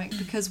 annoying,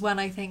 because when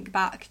I think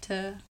back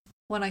to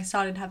when I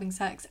started having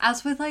sex,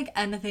 as with like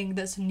anything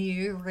that's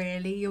new,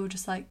 really, you're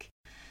just like,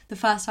 the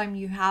first time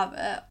you have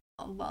it,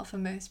 well, for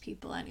most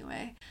people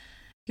anyway,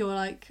 you're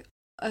like,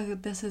 oh,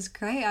 this is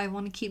great, I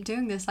want to keep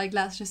doing this, like,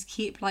 let's just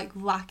keep like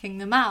whacking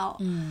them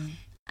out.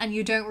 And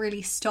you don't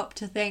really stop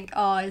to think,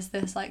 oh, is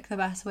this like the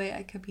best way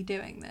I could be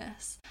doing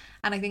this?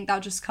 And I think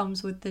that just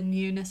comes with the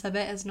newness of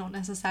it. It's not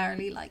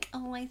necessarily like,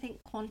 oh, I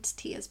think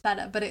quantity is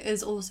better, but it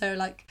is also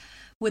like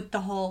with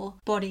the whole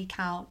body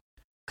count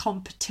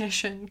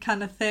competition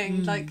kind of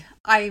thing. Like,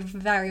 I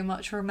very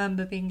much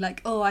remember being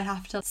like, oh, I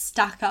have to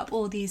stack up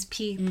all these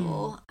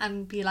people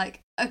and be like,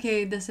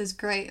 okay, this is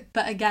great.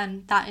 But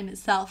again, that in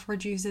itself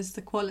reduces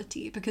the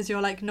quality, because you're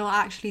like not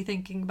actually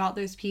thinking about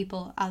those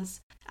people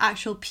as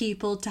actual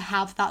people to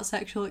have that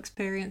sexual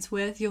experience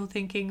with. You're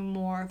thinking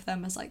more of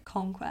them as like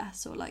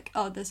conquests, or like,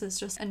 oh, this is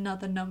just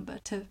another number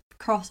to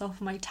cross off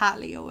my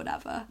tally or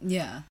whatever.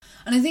 Yeah.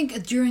 And I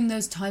think during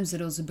those times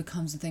it also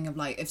becomes a thing of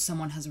like, if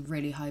someone has a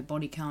really high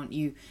body count,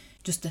 you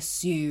just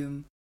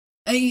assume,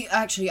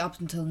 actually up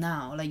until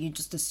now, like, you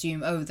just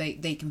assume, oh,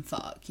 they can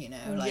fuck, you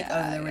know, like,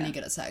 oh, they're really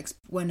good at sex,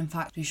 when in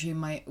fact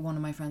literally one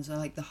of my friends with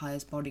like the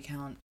highest body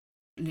count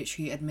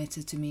literally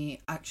admitted to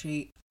me, I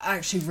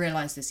actually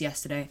realised this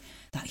yesterday,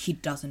 that he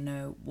doesn't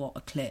know what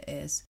a clit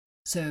is.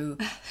 So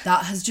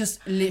that has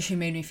just literally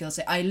made me feel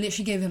sick. I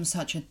literally gave him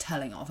such a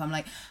telling off. I'm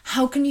like,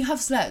 how can you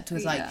have slept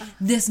with like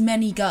this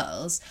many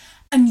girls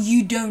and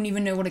you don't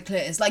even know what a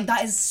clit is? Like,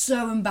 that is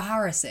so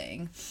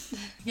embarrassing.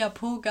 Yeah,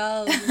 poor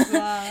girls as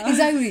well.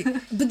 Exactly.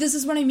 But this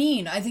is what I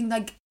mean. I think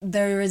like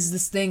there is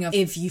this thing of,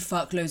 if you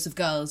fuck loads of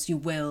girls, you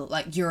will,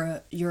 like, you're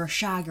a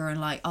shagger and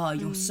like, oh,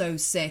 you're so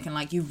sick and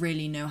like you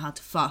really know how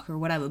to fuck or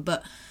whatever.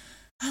 But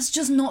that's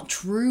just not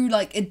true.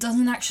 Like, it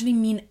doesn't actually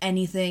mean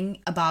anything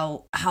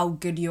about how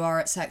good you are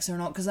at sex or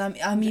not. Because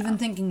I'm even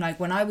thinking, like,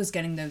 when I was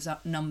getting those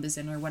numbers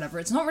in or whatever,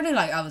 it's not really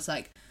like I was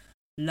like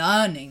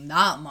learning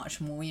that much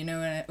more, you know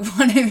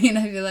what I mean?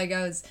 I feel like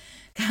I was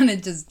kind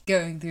of just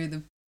going through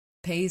the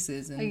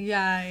paces. And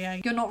yeah,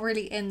 you're not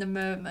really in the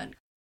moment,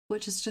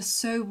 which is just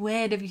so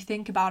weird if you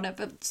think about it.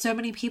 But so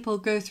many people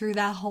go through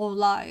their whole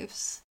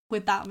lives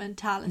with that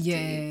mentality.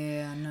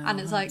 Yeah, no, and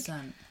it's 100%. like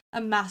a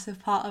massive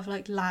part of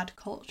like lad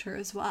culture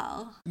as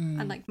well,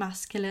 and like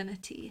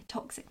masculinity,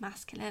 toxic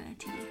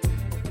masculinity.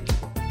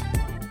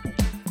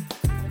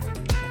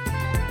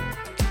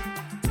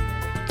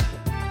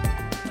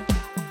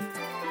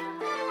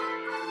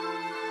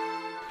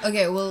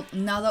 Okay, well,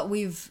 now that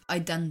we've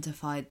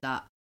identified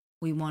that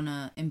we want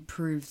to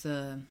improve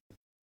the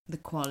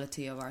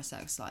quality of our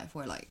sex life,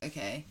 we're like,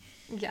 okay,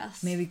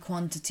 yes, maybe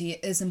quantity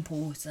is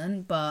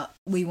important, but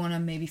we want to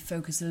maybe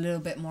focus a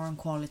little bit more on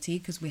quality,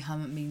 because we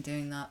haven't been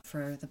doing that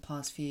for the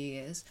past few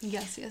years.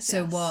 Yes.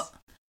 So what...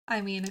 I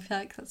mean, I feel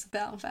like that's a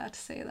bit unfair to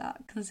say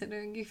that,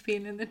 considering you've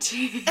been in a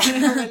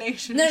two-year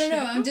relationship. No,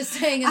 I'm just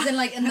saying as in,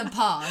 like, in the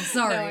past,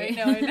 sorry.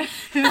 No, I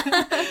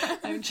know.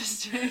 I'm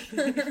just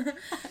joking.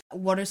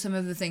 What are some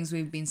of the things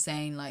we've been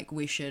saying, like,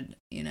 we should,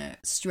 you know,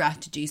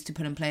 strategies to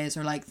put in place,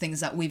 or, like, things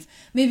that we've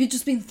maybe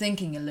just been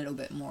thinking a little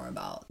bit more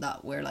about,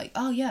 that we're like,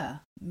 oh, yeah,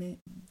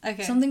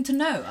 okay, something to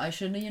know. I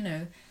should, you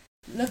know,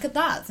 look at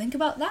that, think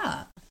about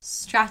that.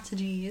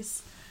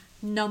 Strategies.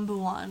 Number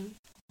 1.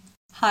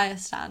 Higher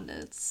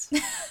standards.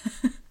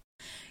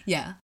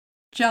 Yeah.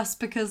 Just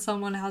because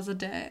someone has a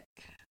dick.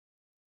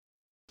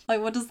 Like,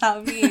 what does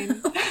that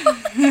mean?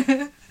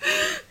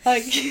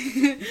 Like,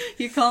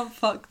 you can't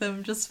fuck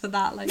them just for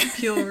that, like,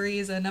 pure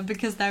reason, and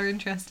because they're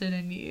interested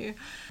in you.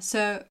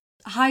 So,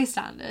 high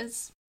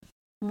standards.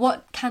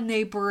 What can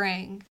they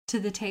bring to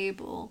the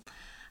table?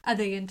 Are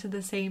they into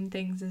the same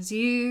things as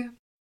you?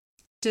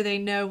 Do they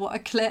know what a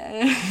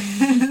clit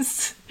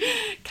is?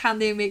 Can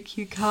they make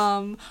you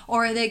come?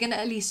 Or are they going to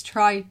at least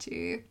try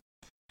to?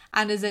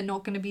 And is it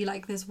not going to be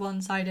like this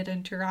one-sided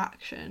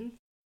interaction?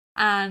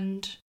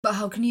 But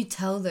how can you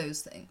tell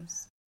those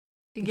things?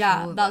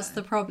 Yeah, that's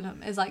the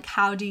problem. Is like,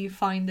 how do you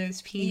find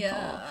those people?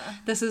 Yeah.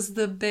 This is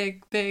the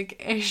big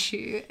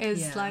issue.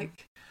 Is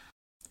like,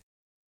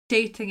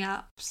 dating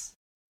apps,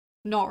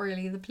 not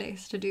really the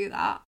place to do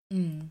that.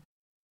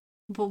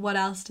 But what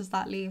else does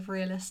that leave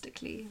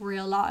realistically?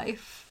 Real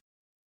life.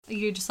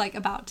 You're just like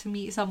about to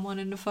meet someone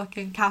in a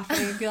fucking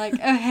cafe and be like,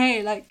 oh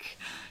hey, like,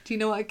 do you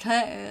know what a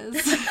clit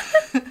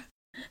is?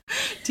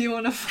 Do you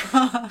want to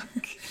fuck?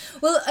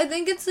 Well, I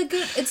think it's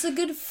a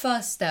good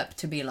first step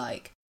to be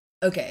like,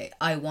 okay,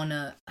 I want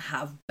to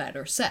have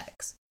better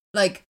sex.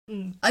 Like,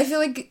 I feel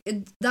like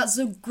that's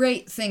a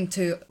great thing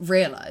to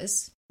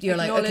realize. You're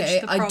like,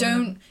 okay,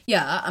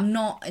 I'm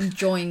not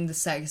enjoying the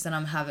sex that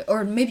I'm having,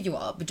 or maybe you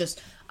are, but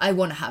just, I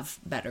want to have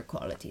better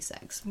quality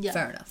sex. Yeah.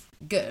 Fair enough.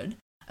 Good.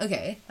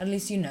 Okay, at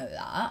least you know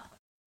that.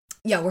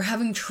 Yeah, we're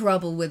having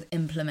trouble with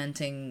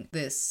implementing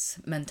this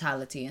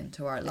mentality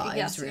into our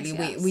lives, really.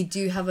 Yes. We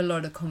do have a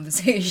lot of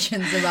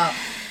conversations about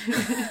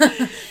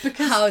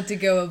how to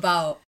go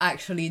about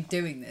actually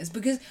doing this,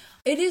 because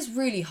it is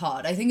really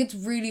hard. I think it's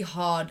really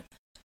hard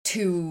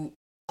to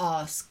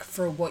ask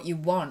for what you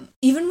want.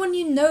 Even when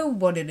you know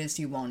what it is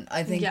you want,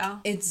 I think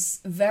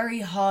it's very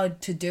hard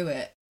to do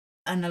it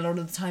And a lot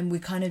of the time we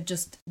kind of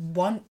just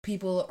want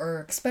people or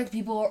expect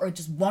people or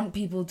just want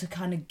people to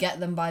kind of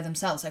get them by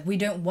themselves. Like, we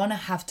don't want to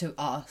have to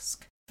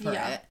ask for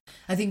it.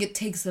 I think it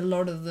takes a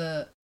lot of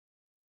the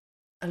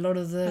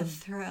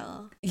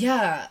thrill.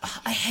 Yeah,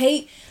 I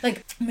hate,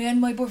 like, me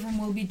and my boyfriend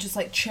will be just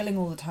like chilling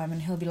all the time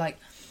and he'll be like,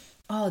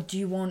 oh, do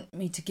you want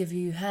me to give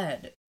you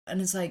head? And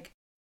it's like,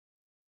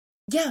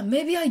 yeah,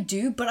 maybe I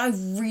do, but I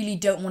really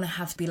don't want to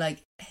have to be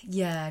like,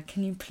 yeah,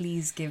 can you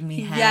please give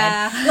me head?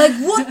 Yeah. Like,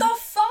 what the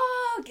fuck?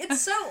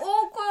 It's so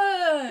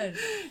awkward.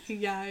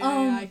 Yeah,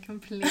 I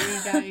completely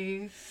get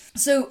you.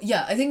 So,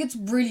 yeah, I think it's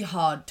really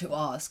hard to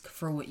ask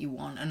for what you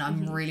want, and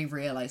I'm really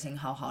realising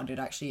how hard it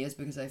actually is,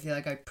 because I feel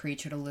like I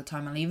preach it all the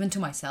time, and even to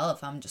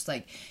myself, I'm just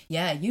like,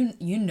 yeah,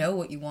 you know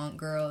what you want,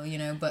 girl, you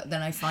know, but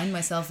then I find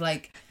myself,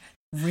 like,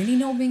 really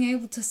not being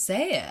able to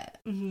say it.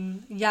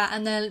 Yeah,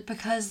 and then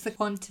because the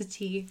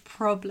quantity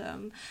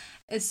problem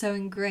is so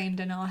ingrained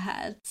in our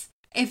heads,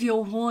 if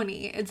you're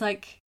horny, it's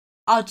like,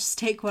 I'll just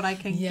take what I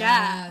can get.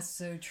 Yeah,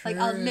 so true.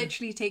 Like, I'll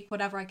literally take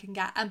whatever I can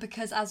get. And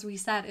because, as we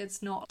said,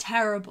 it's not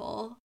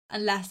terrible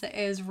unless it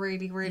is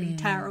really, really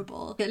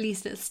terrible. At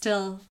least it's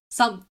still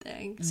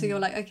something. So you're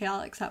like, okay,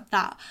 I'll accept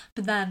that.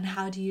 But then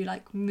how do you,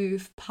 like,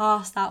 move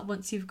past that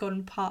once you've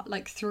gone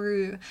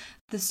through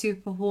the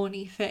super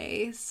horny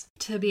phase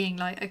to being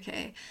like,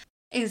 okay,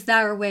 is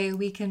there a way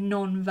we can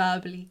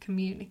non-verbally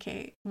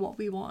communicate what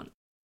we want?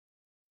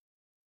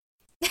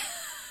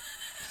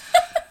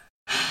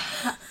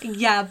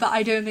 Yeah, but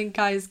I don't think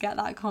guys get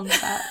that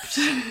concept.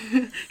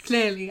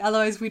 Clearly,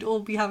 otherwise we'd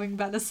all be having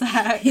better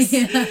sex.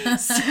 Yeah.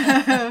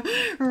 So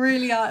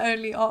really our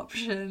only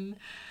option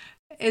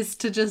is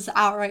to just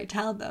outright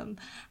tell them.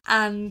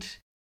 And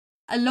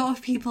a lot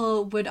of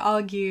people would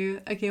argue,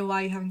 okay,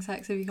 why are you having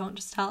sex if you can't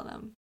just tell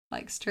them,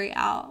 like, straight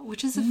out,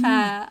 which is a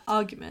fair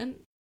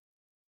argument.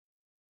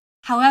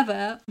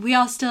 However, we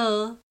are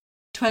still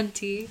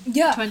 20,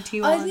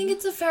 21. I think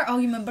it's a fair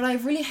argument, but I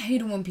really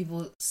hate when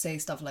people say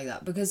stuff like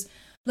that, because,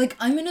 like,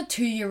 I'm in a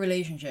 2-year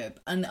relationship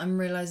and I'm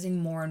realizing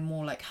more and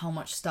more, like, how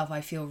much stuff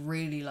I feel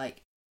really,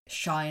 like,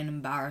 shy and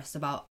embarrassed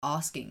about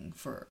asking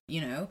for,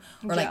 you know,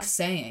 or like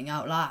saying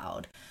out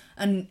loud.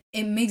 And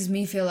it makes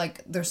me feel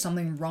like there's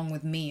something wrong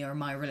with me or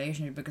my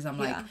relationship, because I'm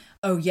like,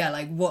 oh yeah,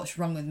 like, what's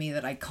wrong with me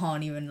that I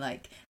can't even,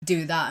 like,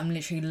 do that? I'm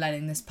literally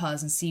letting this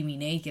person see me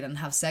naked and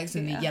have sex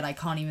with me, yet I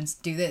can't even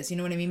do this, you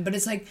know what I mean? But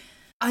it's like,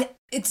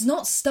 it's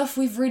not stuff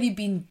we've really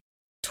been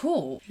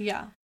taught.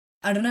 Yeah.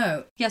 I don't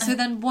know. Yeah, so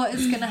then what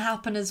is going to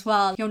happen as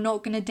well? You're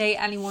not going to date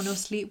anyone or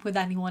sleep with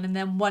anyone, and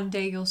then one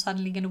day you're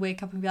suddenly going to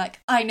wake up and be like,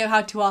 I know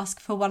how to ask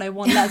for what I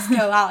want, let's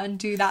go out and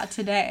do that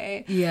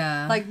today.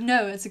 Yeah. Like,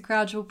 no, it's a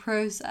gradual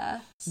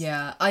process.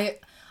 Yeah,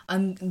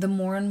 I'm the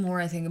more and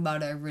more I think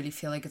about it, I really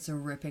feel like it's a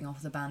ripping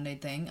off the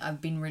Band-Aid thing. I've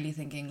been really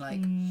thinking,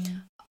 like,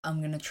 I'm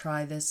going to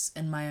try this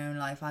in my own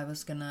life. I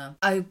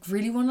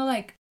really want to,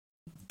 like,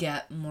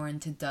 get more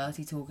into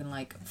dirty talk and,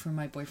 like, for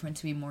my boyfriend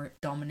to be more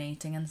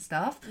dominating and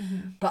stuff,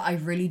 but I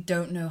really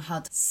don't know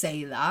how to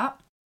say that,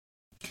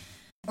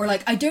 or,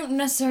 like, I don't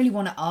necessarily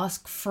want to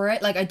ask for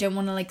it. Like, I don't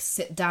want to, like,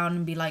 sit down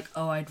and be like,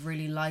 oh, I'd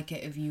really like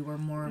it if you were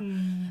more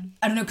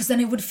I don't know, because then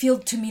it would feel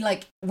to me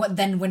like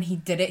when he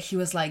did it, he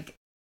was, like,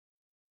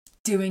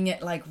 doing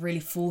it, like,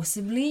 really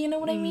forcibly, you know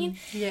what I mean?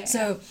 Yeah.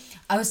 So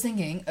I was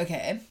thinking,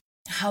 okay,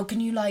 how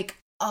can you, like,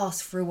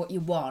 ask for what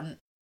you want,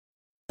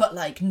 but,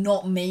 like,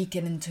 not make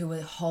it into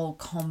a whole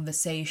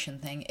conversation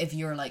thing if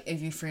you're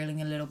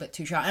feeling a little bit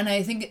too shy? And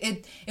I think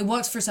it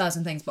works for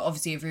certain things, but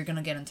obviously if you're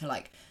gonna get into,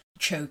 like,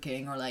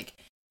 choking or, like,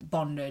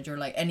 bondage or,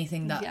 like,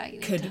 anything that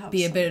could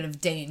be a bit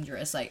of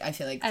dangerous, like, I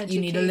feel like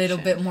you need a little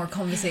bit more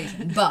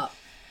conversation. But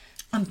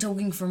I'm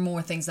talking for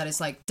more things that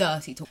is, like,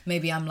 dirty talk.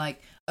 Maybe I'm like,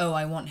 oh,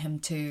 I want him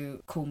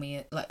to call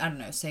me, like, I don't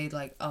know, say,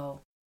 like, oh,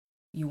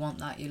 you want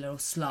that, you little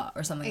slut,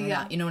 or something like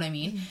that, you know what I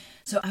mean?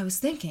 So I was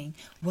thinking,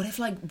 what if,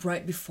 like,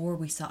 right before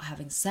we start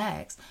having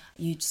sex,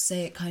 you just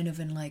say it kind of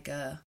in, like,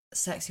 a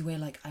sexy way,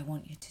 like, I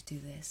want you to do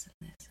this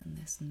and this and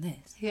this and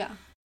this. Yeah.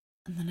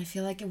 And then I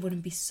feel like it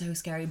wouldn't be so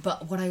scary.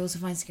 But what I also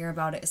find scary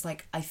about it is,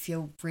 like, I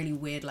feel really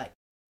weird, like,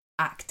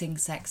 acting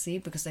sexy,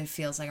 because it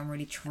feels like I'm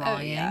really trying.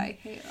 Oh yeah, I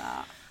hate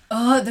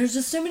that. There's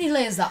just so many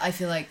layers that I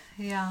feel like...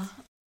 Yeah.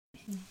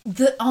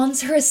 The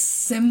answer is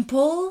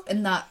simple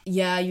in that,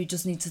 yeah, you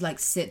just need to, like,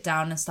 sit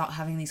down and start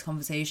having these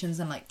conversations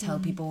and, like, tell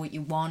people what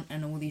you want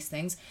and all these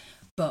things.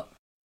 But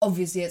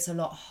obviously it's a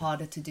lot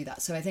harder to do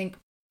that. So I think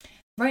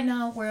right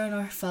now we're in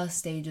our first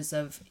stages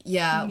of, we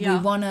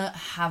want to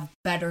have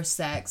better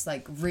sex,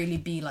 like, really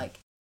be, like,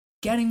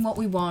 getting what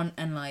we want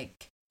and,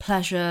 like,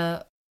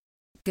 pleasure,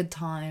 good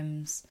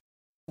times,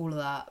 all of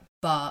that.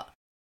 But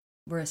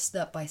we're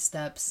step by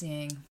step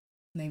seeing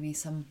maybe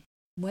some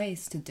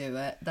ways to do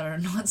it that are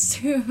not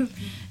so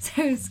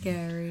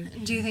scary.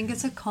 Do you think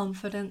it's a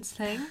confidence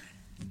thing?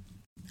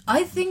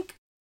 I think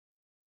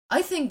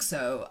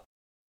so.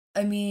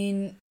 I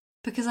mean,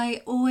 because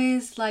I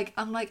always, like,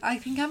 I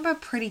think I'm a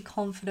pretty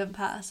confident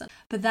person,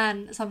 but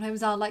then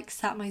sometimes I'll, like,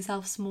 set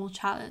myself small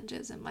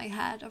challenges in my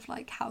head of,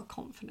 like, how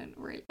confident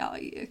really are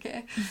you,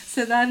 okay?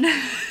 So then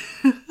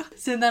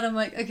So then I'm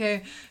like,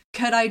 okay,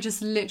 could I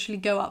just literally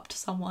go up to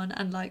someone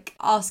and like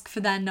ask for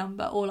their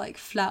number or like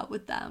flirt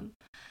with them?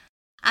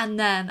 And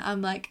then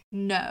I'm like,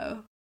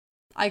 no,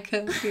 I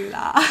couldn't do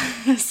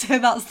that. So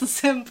that's the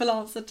simple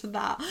answer to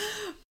that.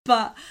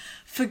 But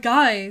for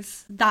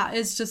guys, that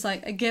is just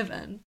like a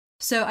given.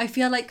 So I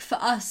feel like for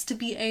us to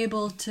be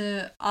able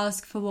to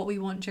ask for what we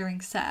want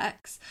during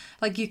sex,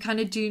 like you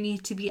kind of do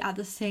need to be at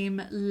the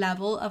same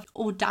level of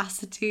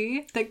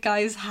audacity that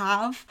guys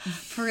have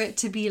for it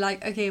to be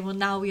like, okay, well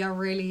now we are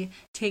really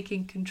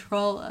taking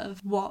control of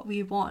what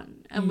we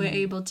want and we're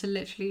able to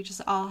literally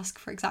just ask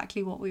for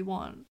exactly what we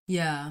want.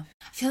 Yeah.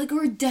 I feel like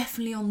we're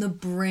definitely on the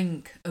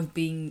brink of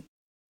being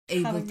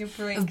able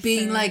of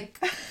being like,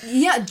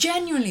 yeah,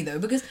 genuinely though,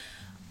 because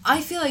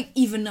I feel like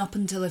even up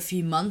until a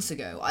few months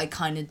ago, I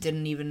kind of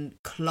didn't even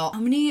clock how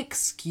many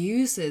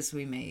excuses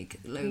we make,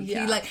 low-key.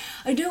 Yeah. Like,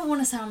 I don't want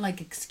to sound like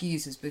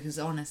excuses because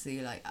honestly,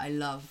 like, I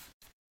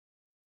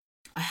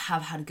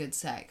have had good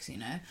sex, you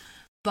know?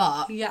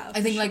 But yeah,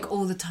 I think like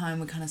all the time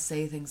we kind of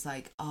say things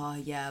like, oh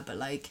yeah, but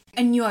like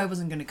I knew I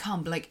wasn't gonna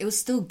come, but like it was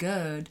still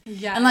good.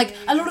 Yeah. And like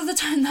a lot of the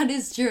time that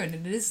is true and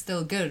it is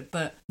still good,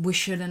 but we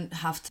shouldn't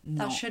have to not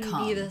come. That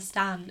shouldn't be the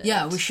standard.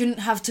 Yeah, we shouldn't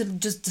have to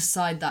just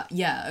decide that,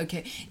 yeah,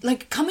 okay.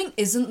 Like coming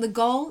isn't the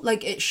goal,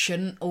 like it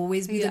shouldn't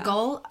always be the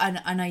goal, and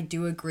I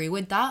do agree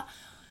with that.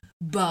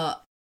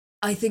 But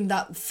I think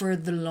that for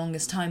the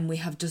longest time we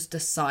have just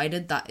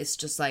decided that it's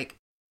just like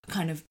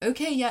kind of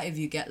okay, yeah, if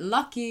you get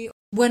lucky.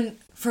 When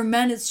for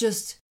men it's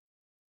just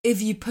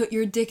if you put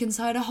your dick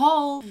inside a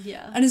hole.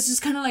 Yeah. And it's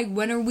just kind of like,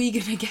 when are we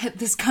gonna get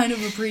this kind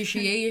of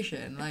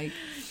appreciation? Like,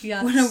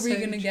 yeah, when are we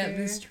gonna get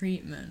this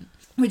treatment?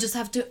 We just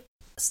have to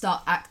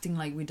start acting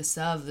like we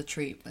deserve the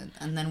treatment,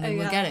 and then we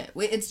will get it.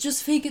 It's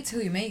just fake it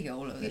till you make it,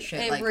 all of this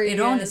shit. It like really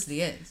it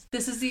honestly is.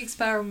 This is the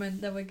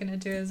experiment that we're gonna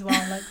do as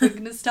well. Like, we're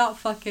gonna start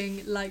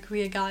fucking like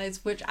we are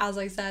guys, which, as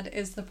I said,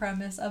 is the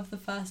premise of the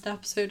first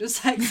episode of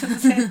Sex and the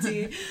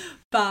City.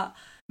 But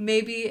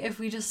maybe if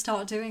we just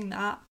start doing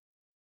that,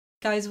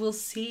 guys will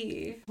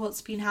see what's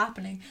been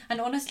happening.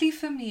 And honestly,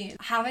 for me,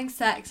 having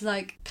sex,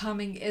 like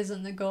coming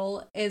isn't the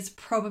goal, is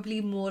probably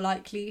more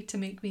likely to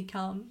make me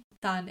come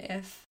than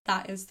if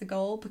that is the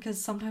goal,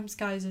 because sometimes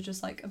guys are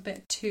just like a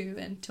bit too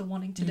into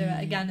wanting to do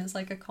it. Again, it's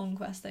like a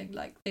conquest thing,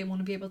 like they want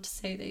to be able to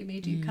say they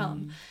made you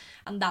come,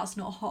 and that's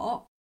not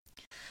hot.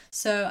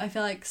 So I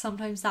feel like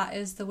sometimes that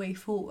is the way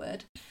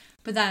forward,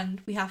 but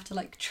then we have to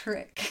like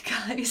trick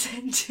guys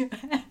into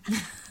it.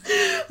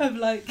 Of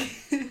like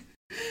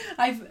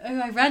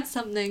I read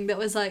something that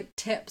was like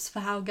tips for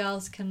how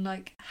girls can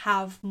like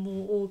have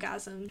more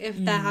orgasm if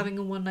they're having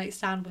a one night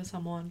stand with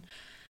someone,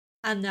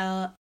 and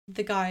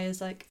the guy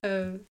is like,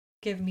 oh,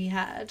 give me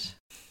head.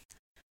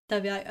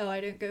 They'll be like, oh, I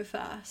don't go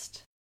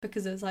first,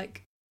 because it's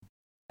like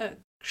a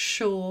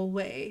sure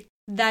way.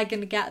 They're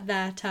gonna get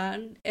their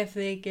turn if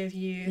they give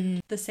you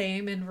the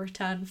same in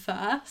return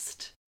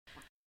first.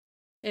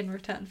 That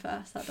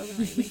doesn't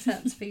really make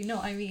sense, but you know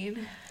what I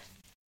mean.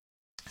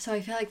 So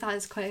I feel like that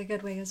is quite a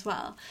good way as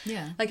well.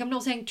 Yeah. Like, I'm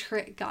not saying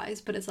trick guys,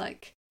 but it's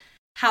like,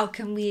 how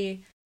can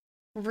we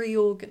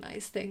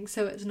reorganize things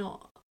so it's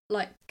not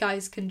like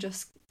guys can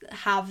just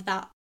have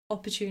that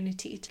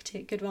opportunity to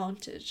take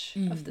advantage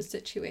of the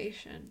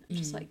situation,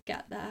 just like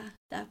get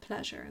their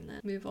pleasure and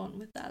then move on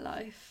with their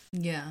life.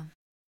 Yeah.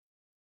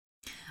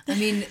 I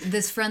mean,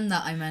 this friend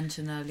that I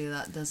mentioned earlier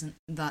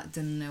that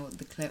didn't know what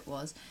the clip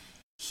was,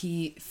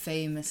 he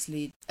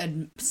famously,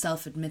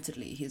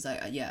 self-admittedly, he's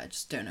like, yeah, I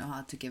just don't know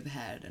how to give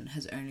head, and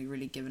has only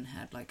really given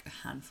head like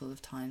a handful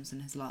of times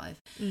in his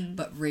life.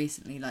 But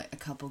recently, like a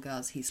couple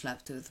girls he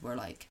slept with were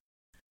like,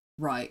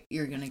 right,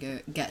 you're gonna go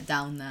get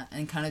down there,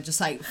 and kind of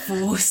just like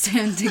forced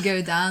him to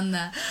go down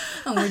there,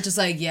 and we're just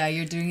like, yeah,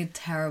 you're doing a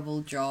terrible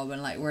job,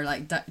 and like we're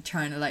like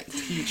trying to like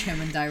teach him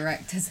and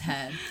direct his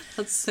head.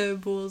 That's so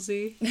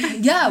ballsy.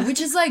 Yeah, which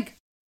is like,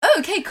 oh,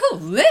 okay, cool,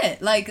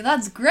 lit, like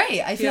that's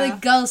great. I feel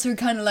like girls are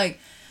kind of like,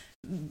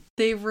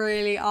 they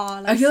really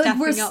are, like, I feel like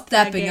we're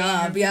stepping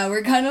up. Yeah,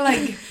 we're kind of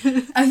like,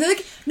 I feel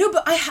like, no,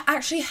 but I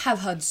actually have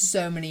heard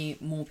so many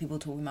more people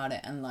talking about it,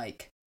 and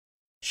like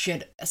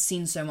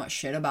seen so much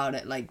shit about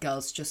it, like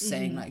girls just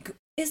saying like,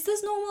 is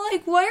this normal?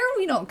 Like, why are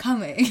we not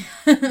coming?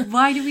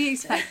 Why do we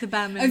expect the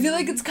bare minimum? I feel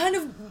like it's kind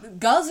of,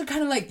 girls are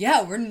kind of like,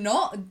 yeah, we're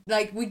not,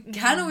 like, we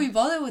cannot be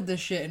bothered with this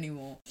shit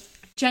anymore.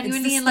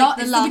 Genuinely, in like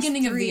the last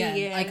beginning 3 of the end,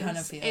 years, I kind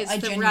of feel it's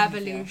the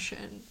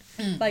revolution.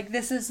 Like,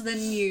 this is the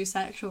new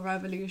sexual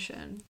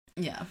revolution.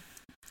 Yeah,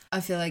 I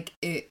feel like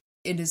it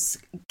is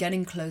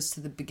getting close to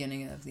the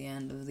beginning of the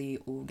end of the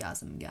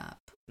orgasm gap.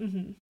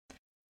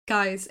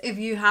 Guys, if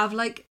you have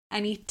like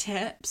any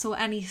tips or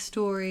any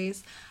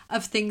stories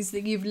of things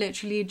that you've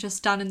literally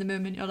just done in the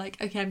moment, you're like,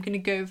 okay, I'm gonna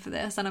go for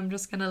this, and I'm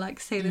just gonna like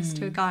say this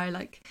to a guy,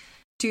 like,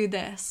 do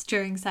this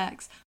during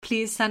sex,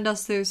 please send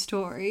us those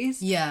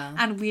stories. Yeah.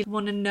 And we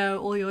want to know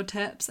all your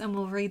tips, and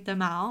we'll read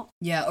them out.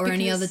 Yeah, or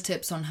any other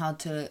tips on how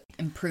to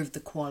improve the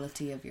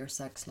quality of your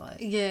sex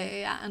life.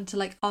 Yeah, and to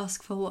like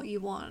ask for what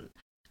you want.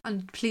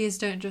 And please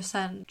don't just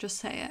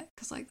say it,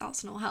 because like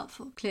that's not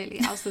helpful, clearly,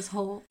 as this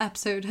whole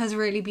episode has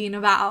really been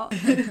about.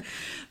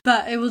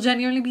 But it will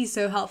genuinely be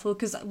so helpful,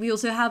 because we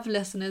also have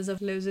listeners of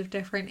loads of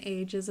different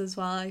ages as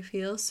well, I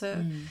feel.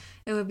 So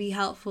it would be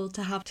helpful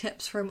to have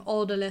tips from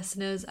older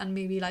listeners, and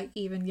maybe like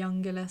even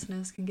younger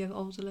listeners can give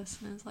older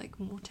listeners like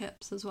more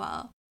tips as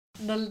well.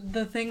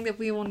 The thing that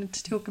we wanted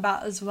to talk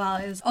about as well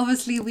is,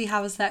 obviously we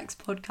have a sex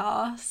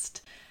podcast.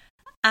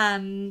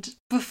 And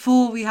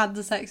before we had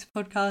the sex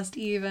podcast,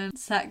 even,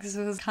 sex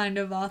was kind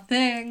of our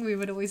thing. We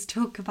would always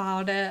talk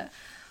about it.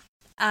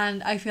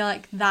 And I feel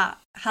like that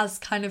has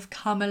kind of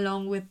come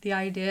along with the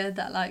idea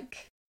that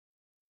like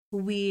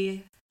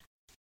we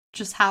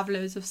just have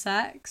loads of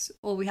sex,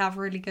 or we have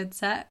really good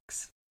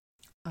sex.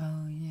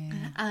 Oh,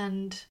 yeah.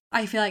 And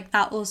I feel like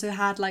that also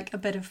had like a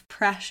bit of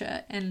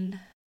pressure in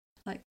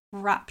like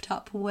wrapped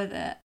up with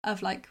it,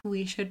 of like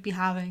we should be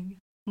having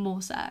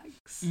more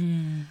sex.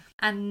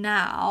 And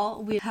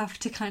now we have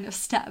to kind of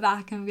step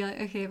back and be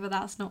like, okay, but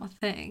that's not a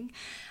thing.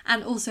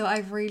 And also I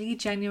really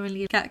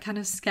genuinely get kind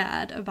of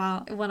scared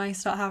about when I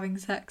start having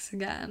sex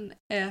again,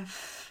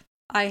 if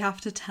I have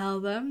to tell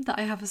them that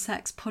I have a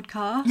sex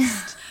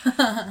podcast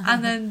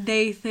and then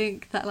they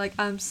think that like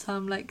I'm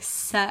some like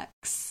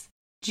sex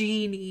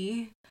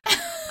genie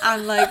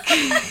and like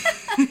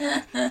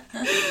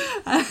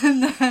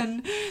and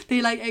then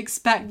they like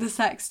expect the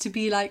sex to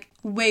be like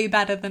way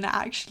better than it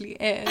actually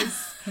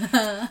is,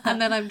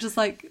 and then I'm just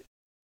like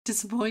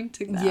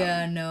disappointing them.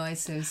 Yeah, no, I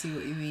so see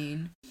what you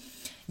mean.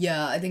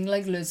 Yeah, I think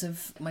like loads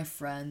of my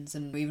friends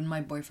and even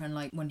my boyfriend,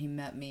 like when he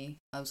met me,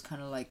 I was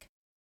kind of like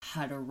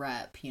had a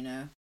rep, you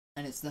know.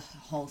 And it's the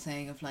whole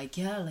thing of like,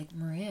 yeah, like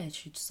Maria,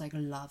 she just like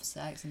loves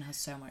sex and has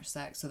so much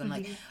sex. So then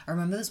like, I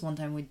remember this one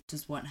time we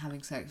just weren't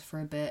having sex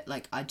for a bit.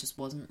 Like I just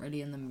wasn't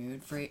really in the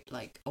mood for it,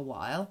 like a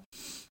while.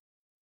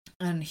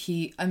 And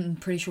I'm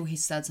pretty sure he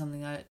said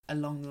something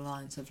along the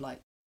lines of like,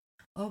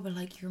 oh, but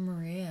like you're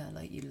Maria,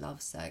 like you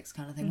love sex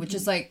kind of thing, which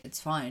is like,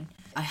 it's fine.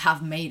 I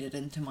have made it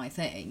into my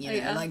thing, you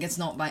know, like it's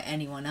not by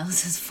anyone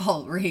else's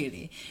fault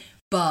really.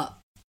 But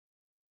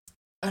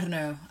I don't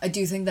know. I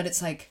do think that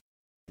it's like,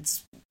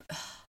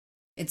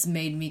 it's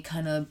made me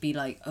kind of be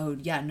like, oh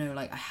yeah, no,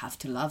 like I have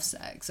to love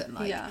sex, and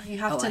like you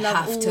have to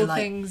love all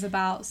like, things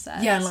about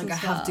sex. Yeah, and like I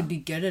have to be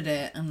good at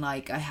it, and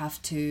like I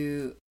have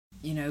to,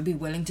 you know, be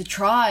willing to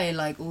try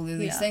like all of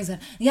these things.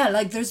 And yeah,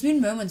 like there's been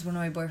moments when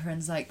my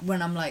boyfriend's like,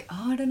 when I'm like,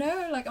 oh, I don't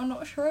know, like I'm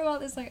not sure about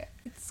this, like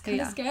it's kind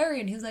of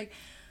scary, and he's like,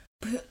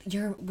 but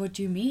what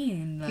do you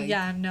mean? Like,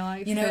 yeah, no,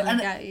 I you know,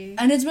 and get you.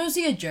 And it's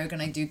mostly a joke,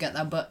 and I do get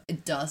that, but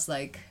it does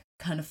like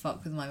kind of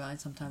fuck with my mind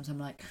sometimes. I'm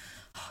like,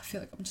 oh, I feel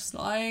like I'm just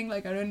lying,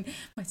 like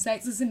my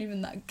sex isn't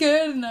even that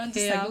good, and I'm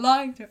just like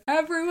lying to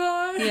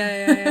everyone.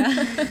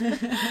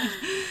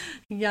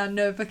 Yeah,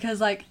 no, because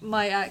like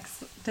my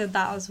ex did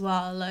that as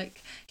well.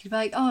 Like he'd be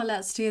like, oh,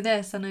 let's do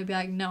this, and I'd be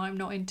like, no, I'm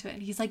not into it.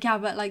 And he's like, yeah,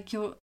 but like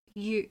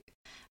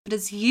but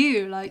it's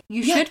you, like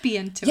you should be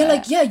into it. Yeah,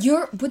 like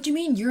what do you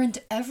mean you're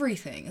into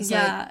everything? It's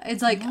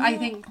it's like I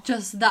think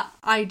just that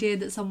idea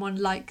that someone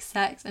likes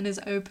sex and is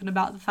open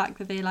about the fact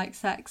that they like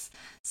sex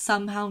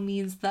somehow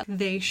means that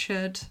they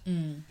should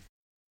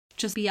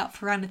just be up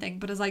for anything.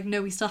 But it's like,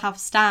 no, we still have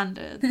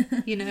standards,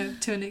 you know,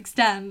 to an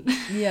extent.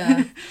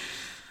 Yeah.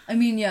 I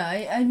mean,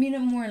 yeah, I mean it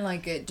more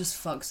like it just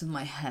fucks with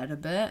my head a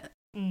bit.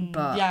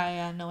 But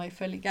no, I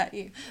fully get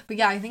you. But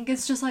yeah, I think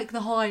it's just like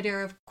the whole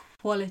idea of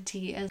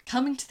quality is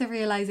coming to the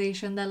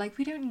realization that like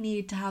we don't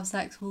need to have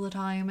sex all the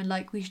time, and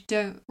like we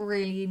don't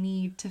really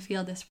need to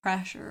feel this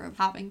pressure of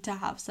having to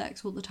have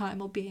sex all the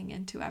time or being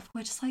into it.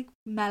 We're just like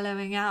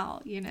mellowing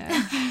out, you know.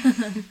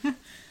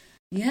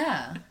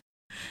 Yeah,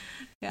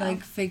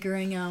 like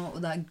figuring out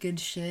that good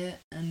shit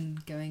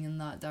and going in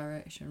that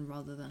direction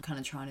rather than kind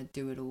of trying to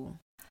do it all.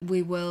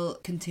 We will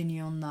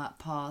continue on that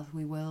path.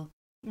 We will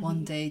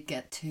one day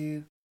get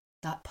to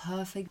that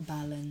perfect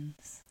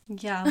balance.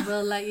 Yeah,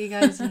 we'll let you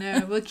guys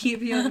know. We'll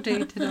keep you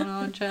updated on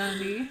our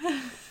journey.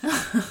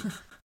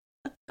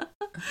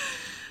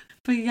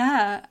 But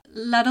yeah,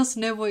 let us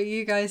know what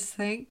you guys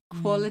think.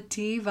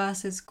 Quality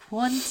versus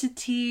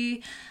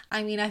quantity.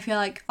 I mean, I feel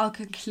like our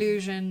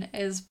conclusion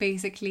is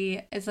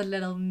basically it's a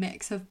little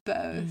mix of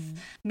both.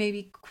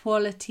 Maybe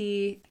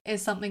quality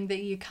is something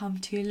that you come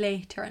to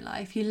later in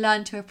life. You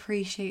learn to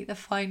appreciate the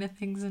finer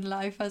things in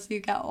life as you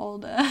get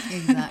older.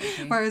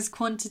 Exactly. Whereas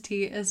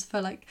quantity is for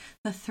like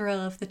the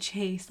thrill of the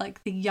chase,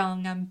 like the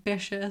young,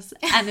 ambitious,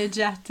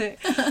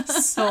 energetic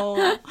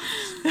soul.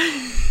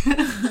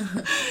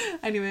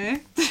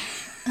 Anyway.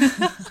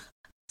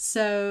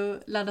 So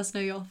let us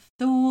know your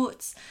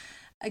thoughts.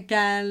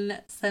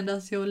 Again, send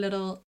us your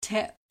little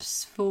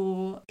tips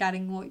for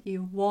getting what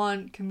you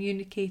want,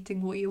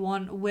 communicating what you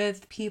want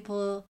with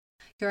people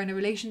you're in a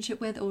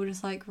relationship with, or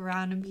just like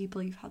random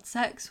people you've had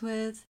sex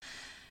with.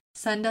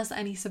 Send us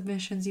any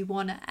submissions you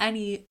want at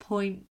any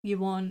point you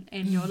want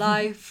in your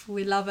life.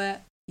 We love it.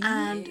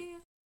 And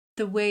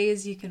the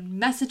ways you can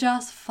message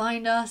us,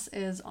 find us,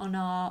 is on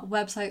our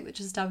website, which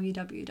is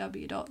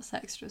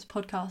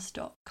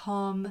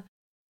www.sextruspodcast.com.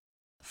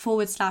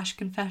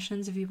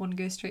 /confessions if you want to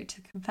go straight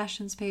to the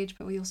confessions page,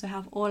 but we also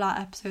have all our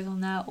episodes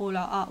on there, all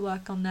our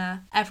artwork on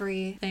there,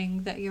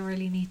 everything that you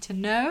really need to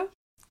know.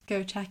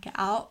 Go check it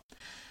out.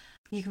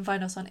 You can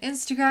find us on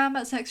Instagram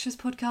at Sextras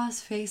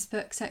Podcast,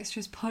 Facebook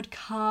Sextras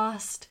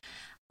Podcast,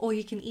 or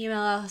you can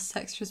email us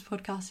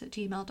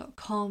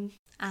sextraspodcast@gmail.com,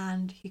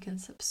 and you can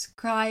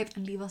subscribe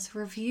and leave us a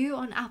review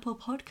on Apple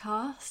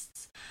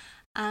Podcasts,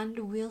 and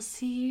we'll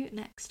see you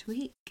next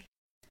week.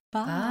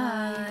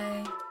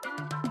 Bye.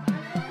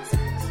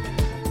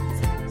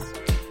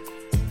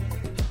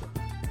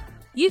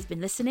 You've been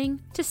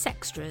listening to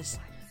Sextras,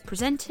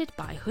 presented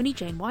by Honey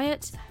Jane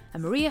Wyatt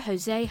and Maria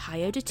Jose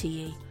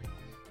Hayodatiyi.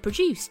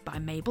 Produced by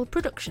Mabel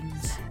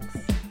Productions.